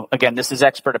 again, this is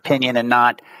expert opinion and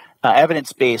not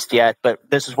evidence-based yet, but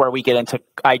this is where we get into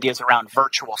ideas around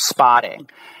virtual spotting.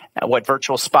 What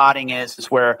virtual spotting is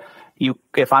where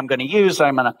if I'm going to use,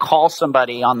 I'm going to call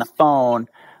somebody on the phone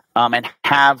and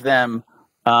have them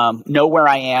know where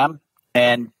I am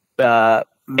and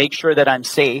make sure that I'm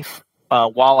safe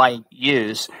while I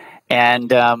use. And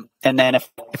then if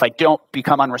I don't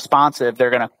become unresponsive, they're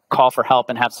going to call for help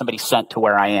and have somebody sent to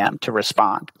where I am to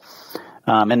respond.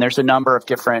 And there's a number of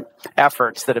different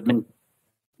efforts that have been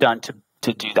done to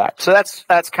do that. So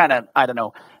that's kind of, I don't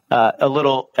know, a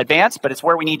little advanced, but it's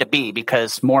where we need to be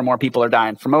because more and more people are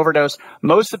dying from overdose.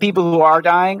 Most of the people who are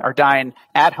dying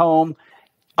at home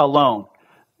alone.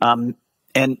 And,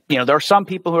 there are some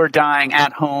people who are dying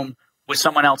at home with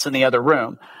someone else in the other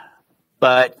room.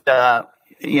 But,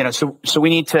 so we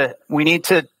need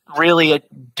to really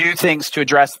do things to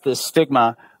address this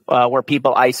stigma where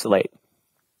people isolate.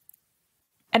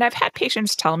 And I've had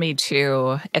patients tell me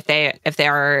too, if they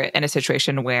are in a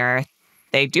situation where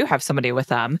they do have somebody with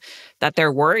them, that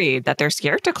they're worried, that they're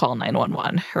scared to call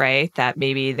 911, right? That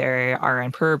maybe they are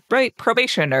on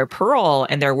probation or parole,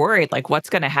 and they're worried, like, what's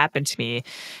going to happen to me?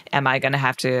 Am I going to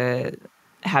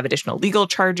have additional legal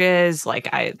charges?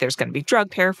 There's going to be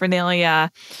drug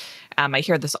paraphernalia. I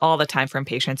hear this all the time from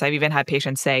patients. I've even had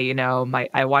patients say,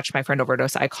 I watched my friend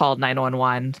overdose. I called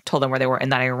 911, told them where they were,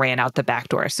 and then I ran out the back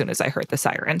door as soon as I heard the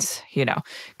sirens,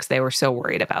 because they were so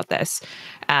worried about this.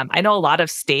 I know a lot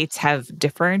of states have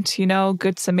different,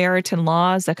 Good Samaritan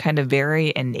laws that kind of vary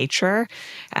in nature.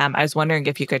 I was wondering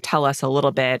if you could tell us a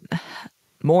little bit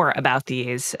more about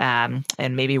these and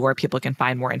maybe where people can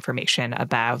find more information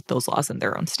about those laws in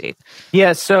their own state.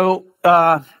 Yeah, so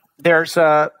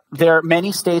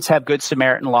many states have Good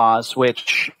Samaritan laws,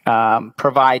 which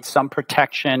provide some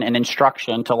protection and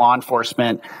instruction to law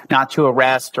enforcement not to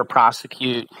arrest or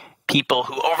prosecute people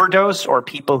who overdose or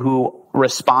people who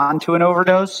respond to an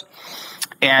overdose.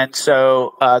 And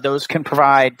so those can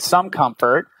provide some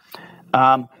comfort.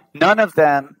 None of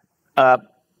them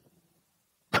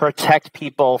protect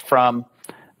people from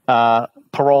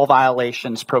parole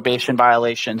violations, probation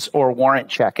violations, or warrant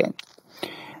checking.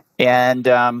 And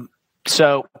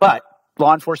but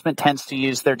law enforcement tends to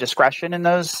use their discretion in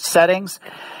those settings.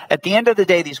 At the end of the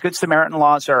day, these Good Samaritan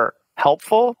laws are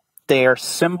helpful. They are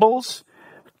symbols,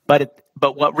 but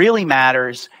what really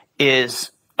matters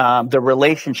is the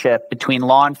relationship between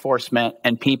law enforcement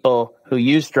and people who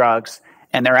use drugs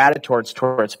and their attitudes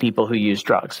towards people who use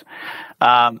drugs.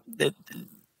 And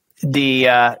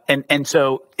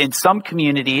so in some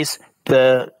communities,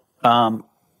 the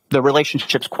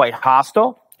relationship's quite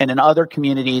hostile, and in other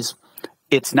communities,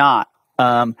 it's not.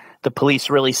 The police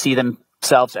really see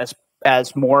themselves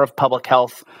as more of public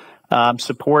health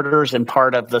supporters and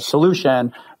part of the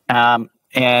solution. And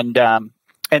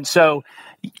so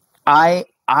I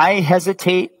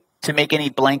hesitate to make any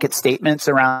blanket statements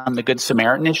around the Good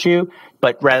Samaritan issue,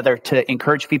 but rather to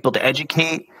encourage people to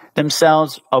educate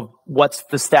themselves of what's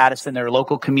the status in their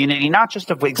local community, not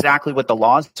just of exactly what the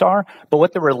laws are, but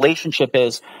what the relationship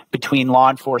is between law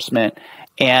enforcement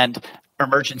and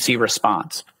emergency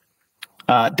response.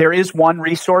 There is one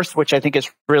resource which I think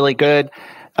is really good.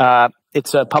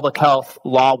 It's a public health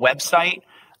law website,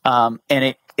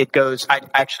 and it goes, I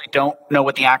actually don't know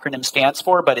what the acronym stands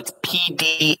for, but it's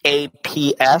pdaps.org.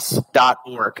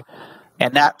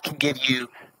 And that can give you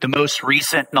the most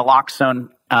recent naloxone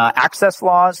access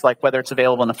laws, like whether it's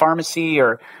available in the pharmacy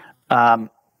or, but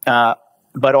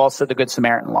also the Good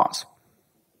Samaritan laws.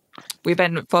 We've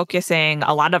been focusing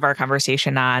a lot of our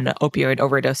conversation on opioid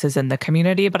overdoses in the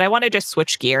community, but I want to just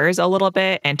switch gears a little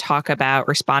bit and talk about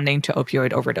responding to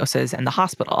opioid overdoses in the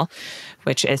hospital,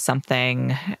 which is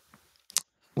something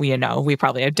we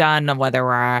probably have done, whether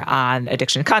we're on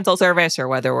addiction counsel service or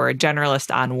whether we're a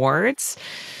generalist on wards.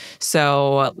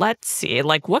 So let's see,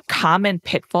 what common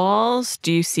pitfalls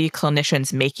do you see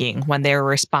clinicians making when they're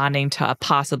responding to a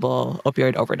possible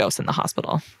opioid overdose in the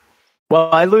hospital? Well,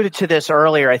 I alluded to this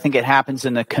earlier. I think it happens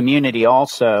in the community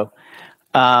also.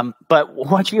 But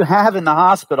what you have in the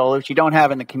hospital, which you don't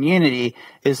have in the community,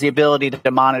 is the ability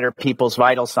to monitor people's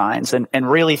vital signs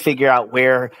and really figure out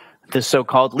where the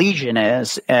so-called lesion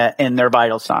is in their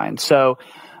vital signs. So,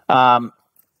 I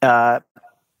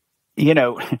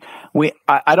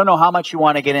don't know how much you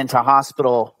want to get into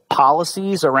hospital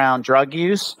policies around drug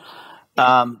use,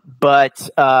 but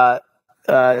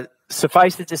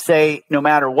suffice it to say, no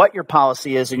matter what your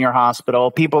policy is in your hospital,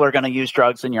 people are going to use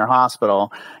drugs in your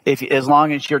hospital as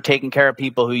long as you're taking care of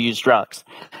people who use drugs.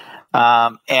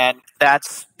 And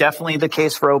that's definitely the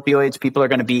case for opioids. People are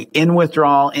going to be in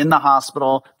withdrawal in the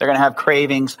hospital. They're going to have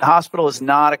cravings. The hospital is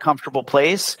not a comfortable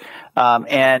place.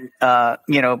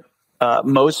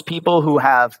 Most people who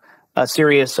have a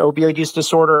serious opioid use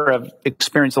disorder have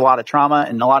experienced a lot of trauma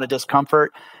and a lot of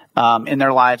discomfort in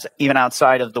their lives, even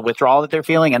outside of the withdrawal that they're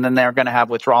feeling. And then they're going to have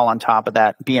withdrawal on top of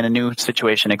that, be in a new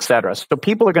situation, et cetera. So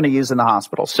people are going to use in the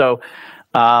hospital. So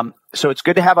it's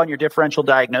good to have on your differential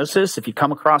diagnosis. If you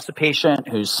come across a patient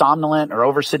who's somnolent or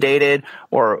oversedated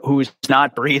or who's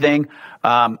not breathing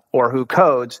or who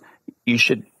codes, you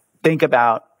should think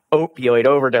about opioid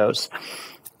overdose.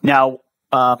 Now,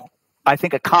 I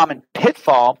think a common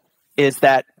pitfall is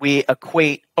that we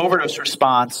equate overdose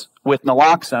response with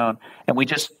naloxone, and we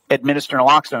just administer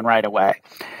naloxone right away.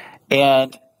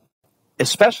 And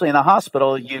especially in the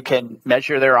hospital, you can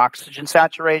measure their oxygen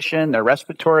saturation, their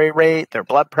respiratory rate, their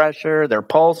blood pressure, their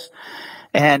pulse.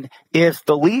 And if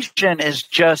the lesion is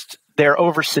just they're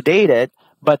oversedated,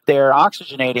 but they're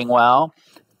oxygenating well,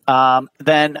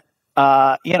 then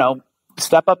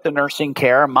step up the nursing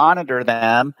care, monitor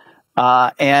them,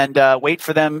 and wait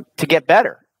for them to get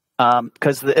better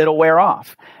because it'll wear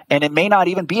off. And it may not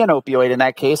even be an opioid in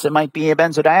that case. It might be a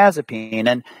benzodiazepine.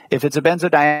 And if it's a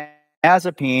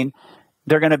benzodiazepine,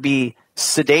 they're going to be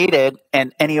sedated,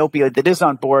 and any opioid that is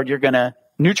on board, you're going to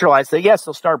neutralize that. Yes,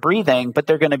 they'll start breathing, but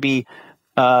they're going to be,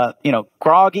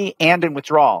 groggy and in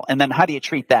withdrawal. And then how do you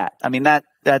treat that? I mean,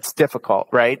 that's difficult,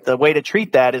 right? The way to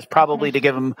treat that is probably to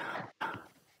give them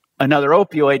another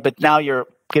opioid, but now you're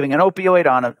giving an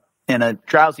opioid in a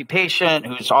drowsy patient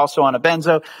who's also on a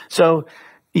benzo. So,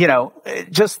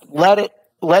 just let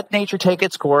nature take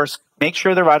its course, make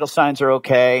sure their vital signs are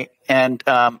okay, and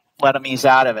let them ease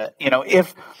out of it.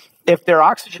 If their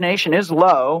oxygenation is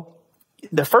low,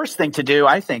 the first thing to do,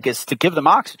 I think, is to give them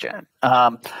oxygen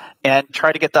and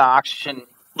try to get the oxygen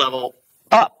level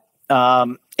up. And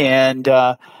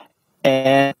then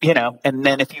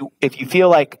if you feel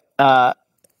like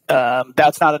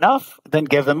that's not enough, then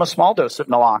give them a small dose of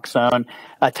naloxone,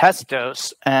 a test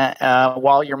dose,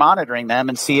 while you're monitoring them,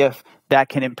 and see if that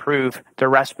can improve their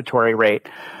respiratory rate.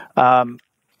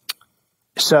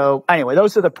 So anyway,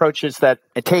 those are the approaches that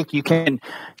it take. You're going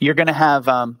to have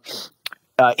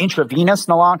intravenous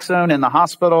naloxone in the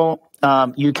hospital.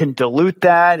 You can dilute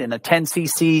that in a 10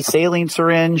 cc saline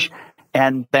syringe,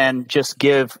 and then just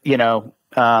give, you could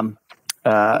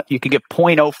get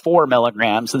 0.04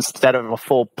 milligrams instead of a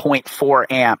full 0.4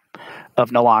 amp of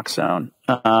naloxone,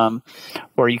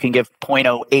 or you can give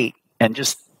 0.08 and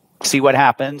just see what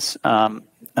happens.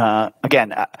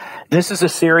 Again, this is a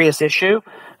serious issue,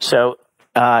 so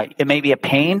it may be a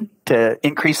pain to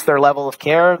increase their level of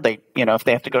care. If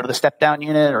they have to go to the step-down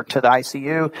unit or to the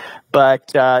ICU,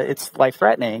 but it's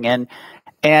life-threatening.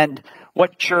 And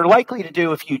what you're likely to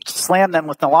do if you slam them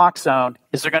with naloxone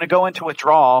is they're going to go into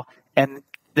withdrawal and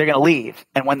they're going to leave.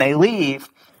 And when they leave,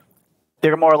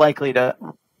 they're more likely to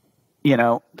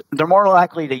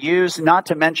use, not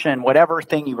to mention whatever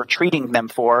thing you were treating them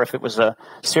for. If it was a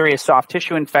serious soft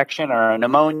tissue infection or a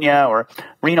pneumonia or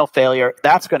renal failure,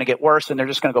 that's going to get worse, and they're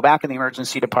just going to go back in the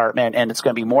emergency department, and it's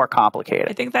going to be more complicated.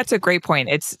 I think that's a great point.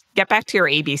 It's get back to your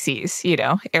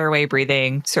ABCs, airway,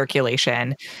 breathing,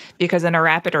 circulation, because in a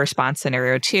rapid response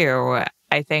scenario too,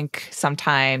 I think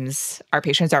sometimes our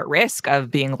patients are at risk of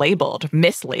being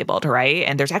mislabeled, right?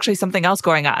 And there's actually something else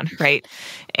going on, right?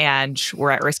 And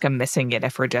we're at risk of missing it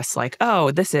if we're just like,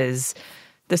 oh, this is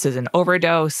an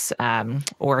overdose,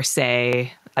 or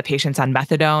say a patient's on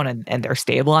methadone and they're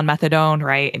stable on methadone,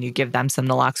 right? And you give them some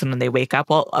naloxone and they wake up.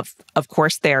 Well, of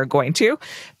course they're going to,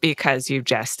 because you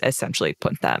just essentially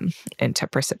put them into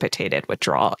precipitated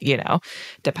withdrawal,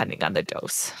 depending on the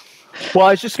dose. Well,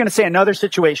 I was just going to say another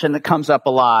situation that comes up a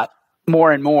lot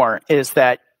more and more is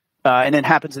that, and it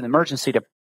happens in the emergency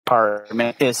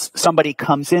department, is somebody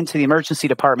comes into the emergency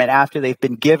department after they've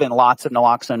been given lots of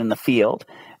naloxone in the field.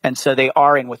 And so they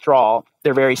are in withdrawal.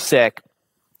 They're very sick.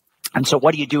 And so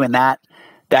what do you do in that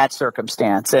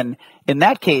circumstance? And in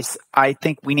that case, I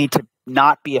think we need to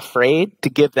not be afraid to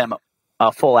give them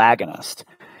a full agonist.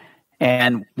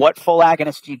 And what full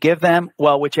agonist do you give them?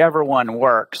 Well, whichever one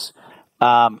works.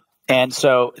 And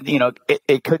so,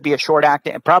 it could be a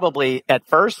short-acting, probably at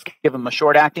first give them a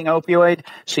short-acting opioid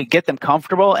so you get them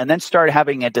comfortable, and then start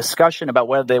having a discussion about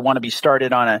whether they want to be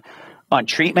started on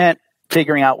treatment,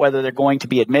 figuring out whether they're going to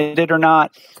be admitted or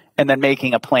not, and then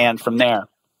making a plan from there.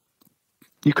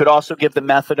 You could also give them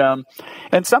methadone.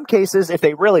 In some cases, if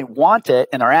they really want it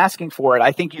and are asking for it,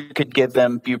 I think you could give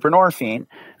them buprenorphine.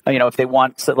 If they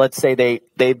want, so let's say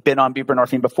they've been on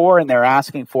buprenorphine before and they're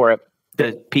asking for it.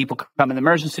 The people come in the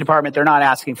emergency department, they're not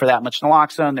asking for that much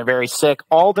naloxone. They're very sick.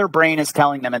 All their brain is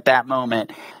telling them at that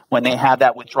moment when they have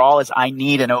that withdrawal is, I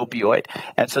need an opioid.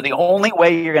 And so the only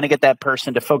way you're going to get that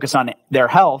person to focus on their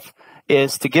health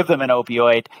is to give them an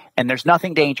opioid. And there's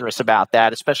nothing dangerous about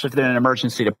that, especially if they're in an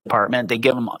emergency department. They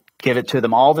give it to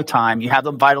them all the time. You have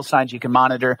them vital signs you can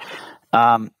monitor.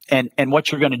 And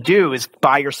what you're going to do is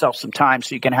buy yourself some time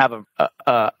so you can have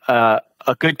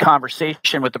a good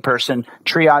conversation with the person,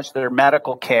 triage their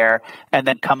medical care, and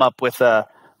then come up with a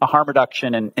harm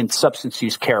reduction and substance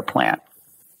use care plan.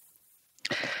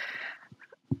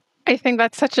 I think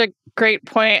that's such a great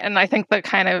point. And I think the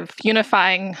kind of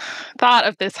unifying thought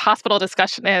of this hospital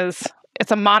discussion is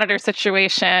it's a monitor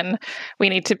situation. We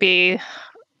need to be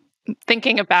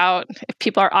thinking about if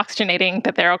people are oxygenating,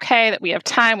 that they're okay, that we have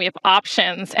time, we have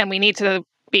options, and we need to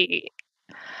be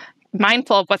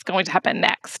mindful of what's going to happen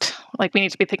next. Like, we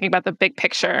need to be thinking about the big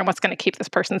picture and what's going to keep this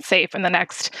person safe in the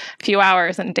next few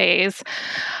hours and days.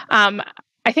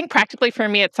 I think practically for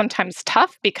me, it's sometimes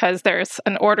tough because there's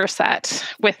an order set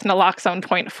with naloxone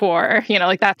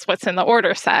 0.4, that's what's in the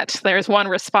order set. There's one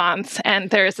response and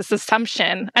there's this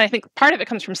assumption. And I think part of it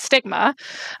comes from stigma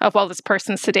of, well, this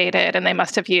person's sedated and they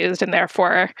must have used and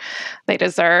therefore they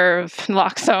deserve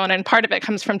naloxone. And part of it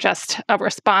comes from just a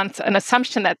response, an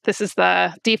assumption that this is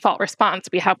the default response.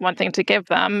 We have one thing to give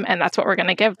them and that's what we're going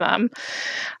to give them.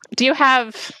 Do you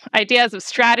have ideas of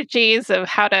strategies of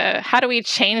how do we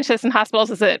change this in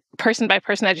hospitals? Is it person by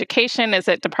person education? Is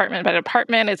it department by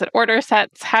department? Is it order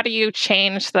sets? How do you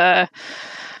change the,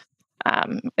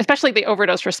 especially the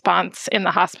overdose response in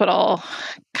the hospital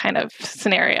kind of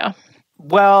scenario?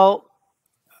 Well,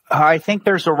 I think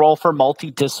there's a role for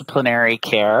multidisciplinary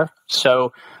care.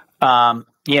 So, I'm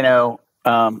an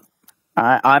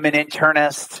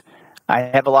internist. I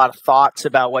have a lot of thoughts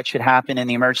about what should happen in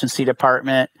the emergency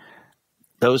department.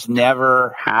 Those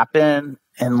never happen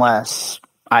unless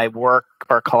I work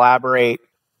or collaborate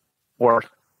or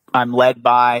I'm led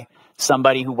by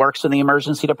somebody who works in the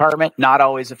emergency department, not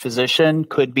always a physician,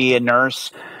 could be a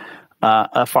nurse,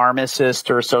 a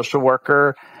pharmacist, or a social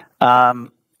worker.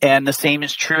 And the same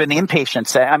is true in the inpatient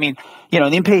setting. I mean, in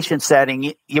the inpatient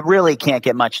setting, you really can't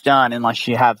get much done unless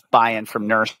you have buy-in from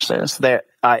nurses.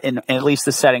 In at least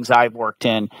the settings I've worked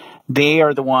in, they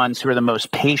are the ones who are the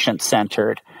most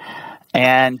patient-centered.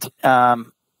 And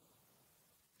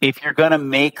if you're going to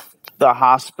make the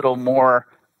hospital more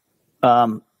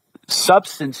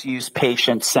substance use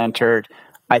patient-centered,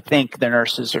 I think the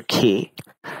nurses are key.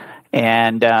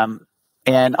 And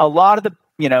And a lot of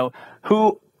the,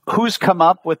 who's come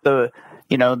up with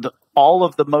all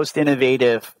of the most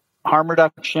innovative harm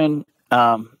reduction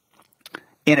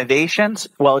innovations?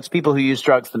 Well, it's people who use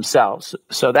drugs themselves.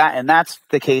 That's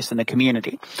the case in the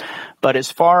community. But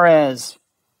as far as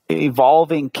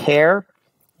evolving care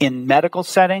in medical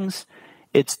settings,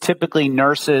 it's typically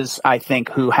nurses, I think,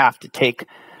 who have to take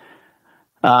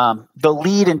the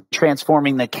lead in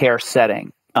transforming the care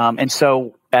setting. And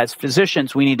so as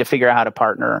physicians, we need to figure out how to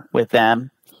partner with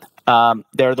them.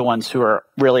 They're the ones who are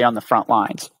really on the front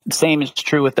lines. The same is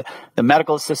true with the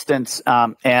medical assistants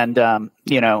and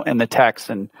the techs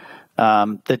and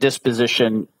the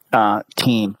disposition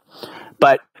team.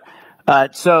 But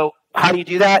so how do you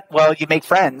do that? Well, you make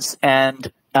friends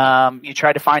and you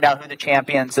try to find out who the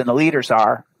champions and the leaders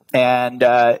are, and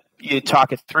you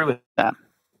talk it through with them.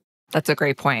 That's a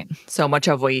great point. So much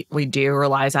of what we do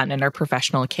relies on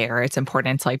interprofessional care. It's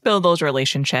important to build those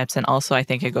relationships. And also, I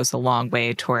think it goes a long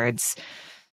way towards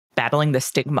battling the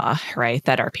stigma, right,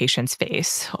 that our patients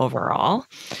face overall.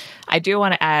 I do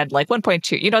want to add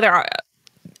 1.2,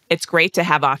 it's great to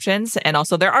have options. And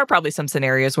also there are probably some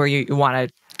scenarios where you want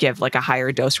to give a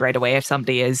higher dose right away if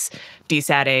somebody is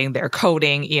desatting, they're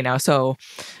coding, So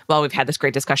while we've had this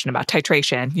great discussion about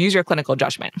titration, use your clinical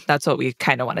judgment. That's what we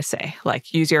kind of want to say.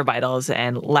 Use your vitals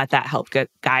and let that help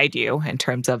guide you in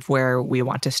terms of where we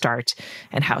want to start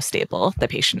and how stable the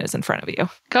patient is in front of you.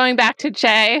 Going back to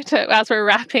Jay, as we're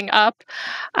wrapping up,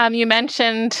 you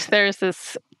mentioned there's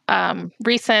this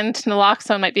recent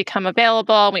naloxone might become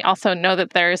available. We also know that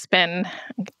there's been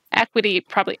equity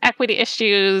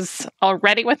issues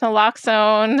already with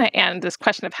naloxone and this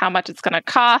question of how much it's going to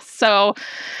cost. So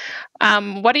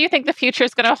what do you think the future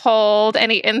is going to hold?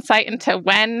 Any insight into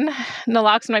when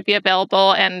naloxone might be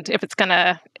available and if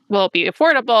will it be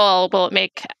affordable? Will it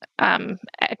make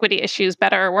equity issues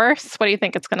better or worse? What do you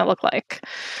think it's going to look like?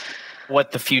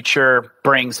 What the future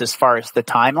brings as far as the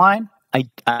timeline?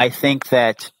 I think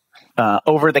that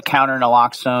over-the-counter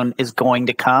naloxone is going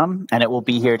to come, and it will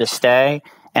be here to stay.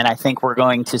 And I think we're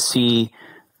going to see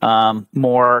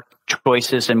more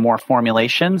choices and more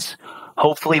formulations.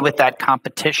 Hopefully, with that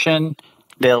competition,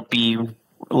 there'll be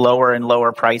lower and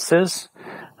lower prices,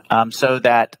 so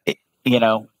that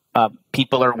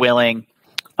people are willing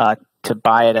to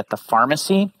buy it at the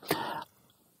pharmacy.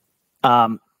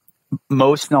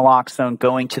 Most naloxone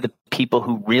going to the people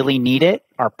who really need it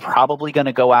are probably going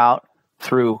to go out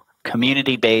through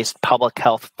community-based, public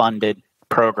health-funded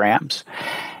programs.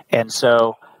 And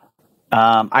so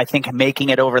I think making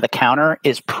it over the counter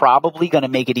is probably going to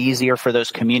make it easier for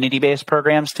those community-based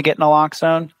programs to get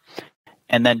naloxone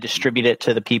and then distribute it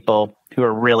to the people who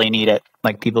really need it,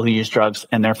 like people who use drugs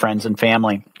and their friends and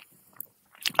family.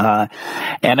 And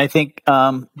I think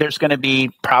there's going to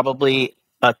be probably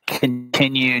a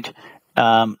continued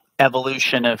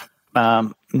evolution of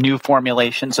new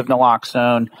formulations of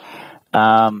naloxone.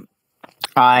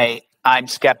 I'm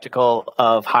skeptical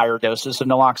of higher doses of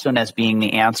naloxone as being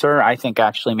the answer. I think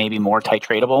actually maybe more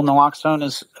titratable naloxone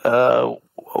is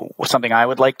something I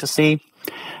would like to see.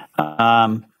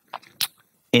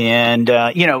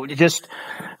 Just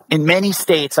in many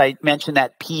states, I mentioned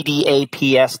that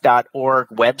pdaps.org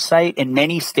website. In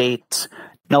many states,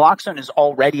 naloxone is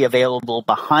already available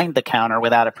behind the counter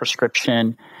without a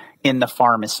prescription in the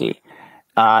pharmacy.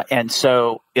 And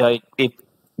so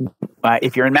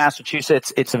if you're in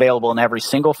Massachusetts, it's available in every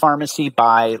single pharmacy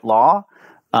by law.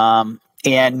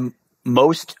 And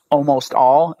almost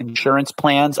all insurance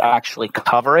plans actually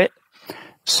cover it.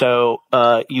 So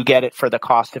you get it for the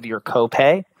cost of your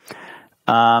copay.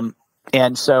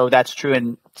 And so that's true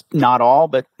in not all,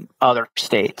 but other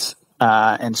states.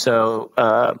 And so,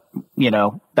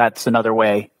 that's another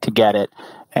way to get it.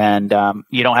 And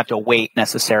you don't have to wait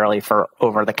necessarily for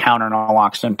over-the-counter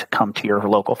naloxone to come to your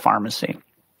local pharmacy.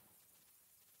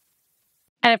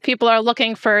 And if people are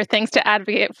looking for things to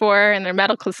advocate for in their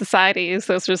medical societies,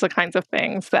 those are the kinds of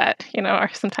things that,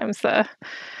 are sometimes that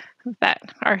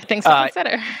are things to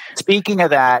consider. Speaking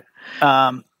of that,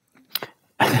 I'm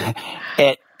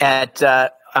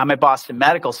at Boston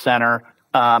Medical Center,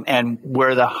 and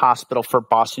we're the hospital for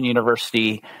Boston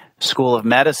University School of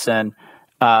Medicine.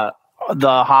 The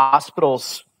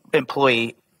hospital's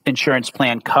employee insurance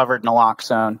plan covered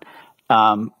naloxone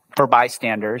for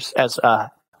bystanders as a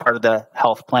part of the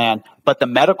health plan, but the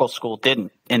medical school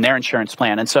didn't in their insurance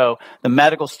plan. And so the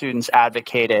medical students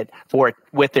advocated for it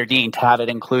with their dean to have it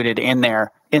included in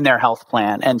their health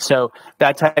plan. And so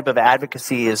that type of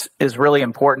advocacy is really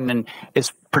important and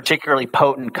is particularly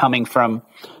potent coming from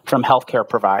healthcare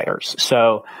providers.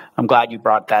 So I'm glad you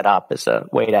brought that up as a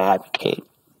way to advocate.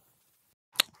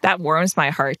 That warms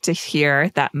my heart to hear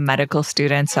that medical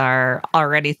students are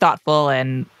already thoughtful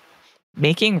and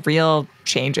making real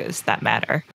changes that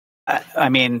matter. I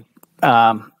mean,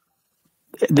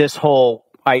 this whole,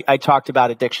 I talked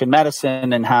about addiction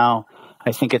medicine and how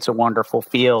I think it's a wonderful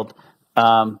field.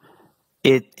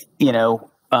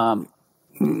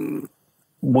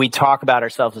 We talk about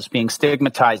ourselves as being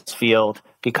stigmatized field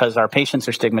because our patients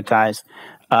are stigmatized.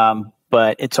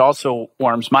 But it's also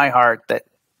warms my heart that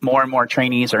more and more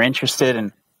trainees are interested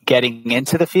in getting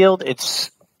into the field.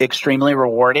 It's extremely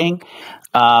rewarding.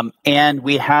 And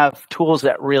we have tools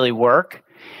that really work.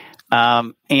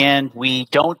 And we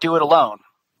don't do it alone.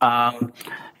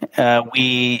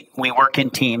 We work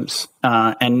in teams,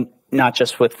 and not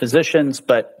just with physicians,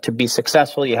 but to be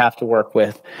successful, you have to work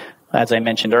with, as I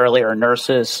mentioned earlier,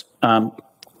 nurses,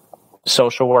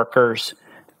 social workers.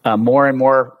 More and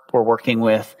more, we're working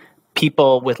with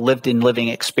people with lived and living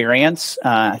experience.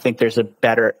 I think there's a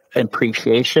better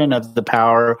appreciation of the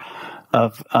power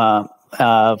of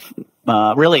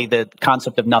really the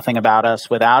concept of nothing about us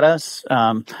without us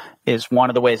is one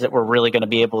of the ways that we're really going to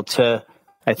be able to,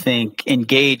 I think,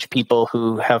 engage people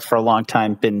who have for a long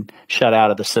time been shut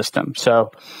out of the system.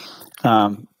 So,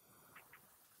 and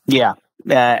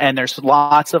there's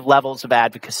lots of levels of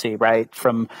advocacy, right?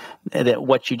 From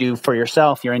what you do for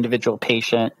yourself, your individual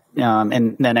patient,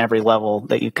 and then every level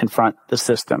that you confront the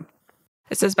system.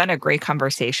 This has been a great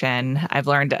conversation. I've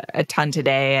learned a ton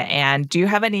today. And do you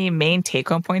have any main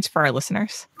take-home points for our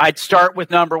listeners? I'd start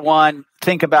with number one,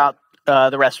 think about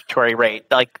the respiratory rate.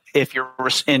 Like if you're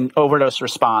in overdose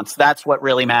response, that's what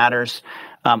really matters.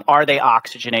 Are they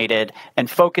oxygenated? And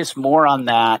focus more on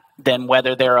that than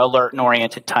whether they're alert and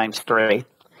oriented ×3.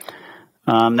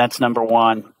 That's number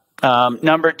one.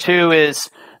 Number two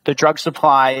is the drug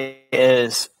supply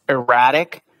is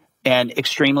erratic and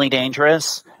extremely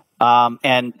dangerous.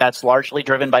 And that's largely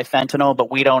driven by fentanyl,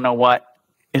 but we don't know what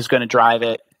is going to drive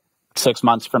it 6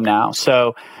 months from now.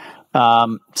 So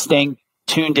staying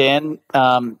tuned in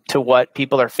to what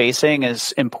people are facing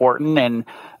is important. And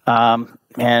I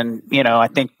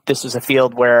think this is a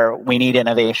field where we need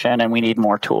innovation and we need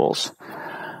more tools.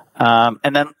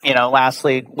 And then,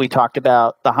 lastly, we talked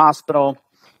about the hospital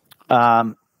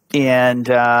trying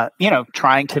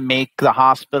to make the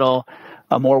hospital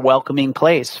a more welcoming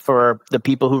place for the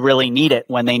people who really need it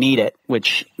when they need it,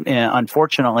 which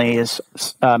unfortunately is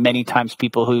many times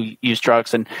people who use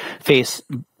drugs and face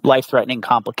life-threatening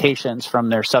complications from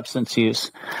their substance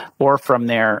use or from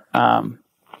their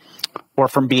or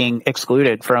from being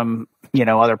excluded from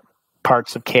other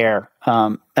parts of care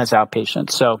as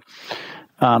outpatients. So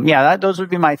those would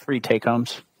be my 3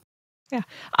 take-homes. Yeah,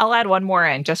 I'll add one more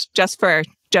in just for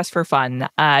fun.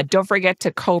 Don't forget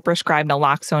to co-prescribe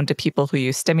naloxone to people who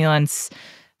use stimulants,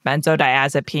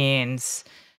 benzodiazepines,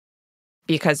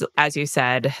 because as you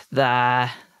said, the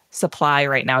supply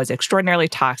right now is extraordinarily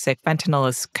toxic. Fentanyl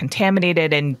is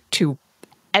contaminated into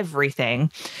everything.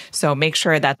 So make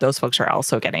sure that those folks are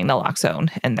also getting naloxone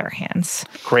in their hands.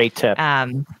 Great tip.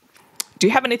 Do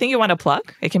you have anything you want to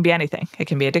plug? It can be anything. It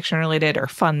can be addiction related or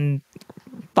fun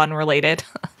related.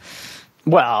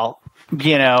 Well,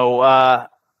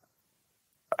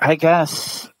 I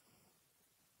guess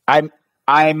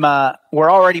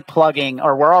we're already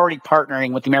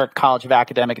partnering with the American College of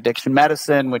Academic Addiction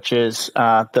Medicine, which is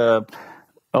the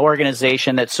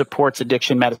organization that supports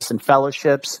addiction medicine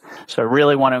fellowships. So I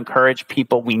really want to encourage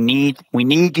people. We need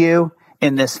you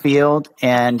in this field,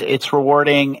 and it's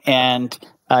rewarding, and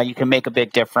you can make a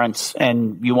big difference,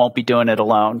 and you won't be doing it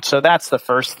alone. So that's the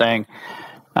first thing.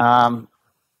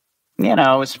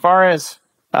 As far as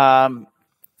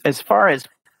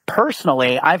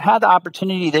personally, I've had the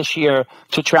opportunity this year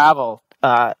to travel.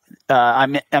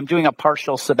 I'm doing a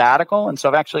partial sabbatical, and so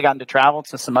I've actually gotten to travel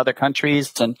to some other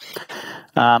countries. And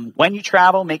when you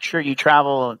travel, make sure you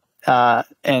travel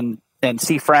and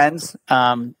see friends.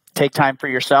 Take time for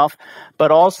yourself,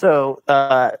 but also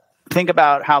think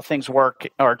about how things work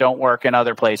or don't work in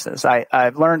other places.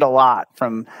 I've learned a lot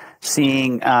from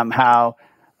seeing how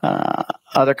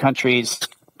other countries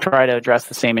try to address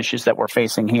the same issues that we're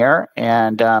facing here.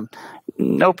 And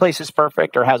no place is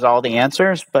perfect or has all the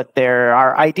answers, but there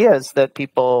are ideas that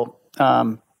people,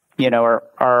 are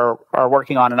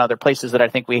working on in other places that I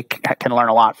think we can learn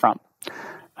a lot from.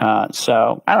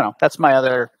 So I don't know. That's my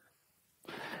other,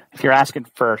 if you're asking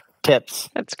for tips.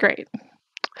 That's great.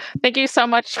 Thank you so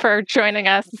much for joining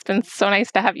us. It's been so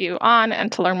nice to have you on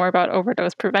and to learn more about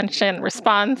overdose prevention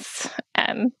response.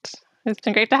 And it's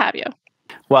been great to have you.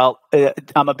 Well,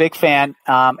 I'm a big fan,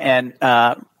 and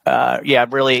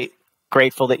really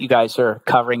grateful that you guys are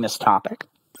covering this topic.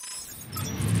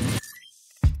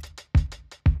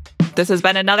 This has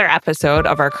been another episode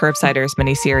of our Curbsiders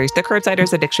miniseries, The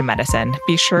Curbsiders Addiction Medicine.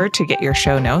 Be sure to get your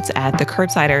show notes at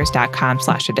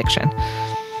thecurbsiders.com/addiction.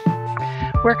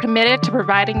 We're committed to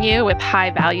providing you with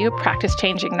high-value,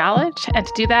 practice-changing knowledge, and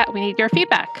to do that, we need your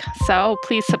feedback. So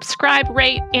please subscribe,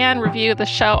 rate, and review the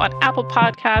show on Apple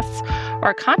Podcasts,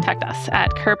 or contact us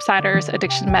at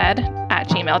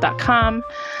curbsidersaddictionmed@gmail.com.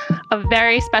 A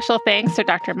very special thanks to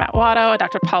Dr. Matt Watto and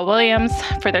Dr. Paul Williams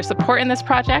for their support in this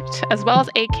project, as well as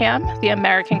ACAM, the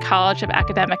American College of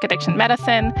Academic Addiction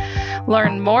Medicine.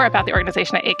 Learn more about the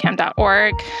organization at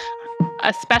acam.org.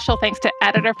 A special thanks to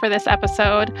editor for this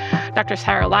episode, Dr.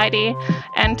 Sarah Leidy,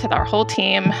 and to our whole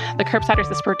team. The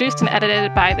Curbsiders is produced and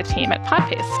edited by the team at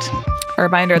Podpaste. A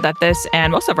reminder that this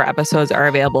and most of our episodes are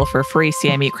available for free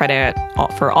CME credit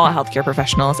for all healthcare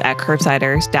professionals at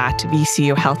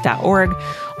curbsiders.vcuhealth.org.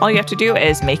 All you have to do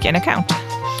is make an account.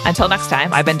 Until next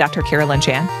time, I've been Dr. Carolyn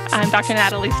Chan. I'm Dr.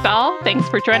 Natalie Spell. Thanks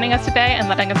for joining us today and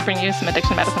letting us bring you some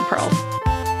addiction medicine pearls.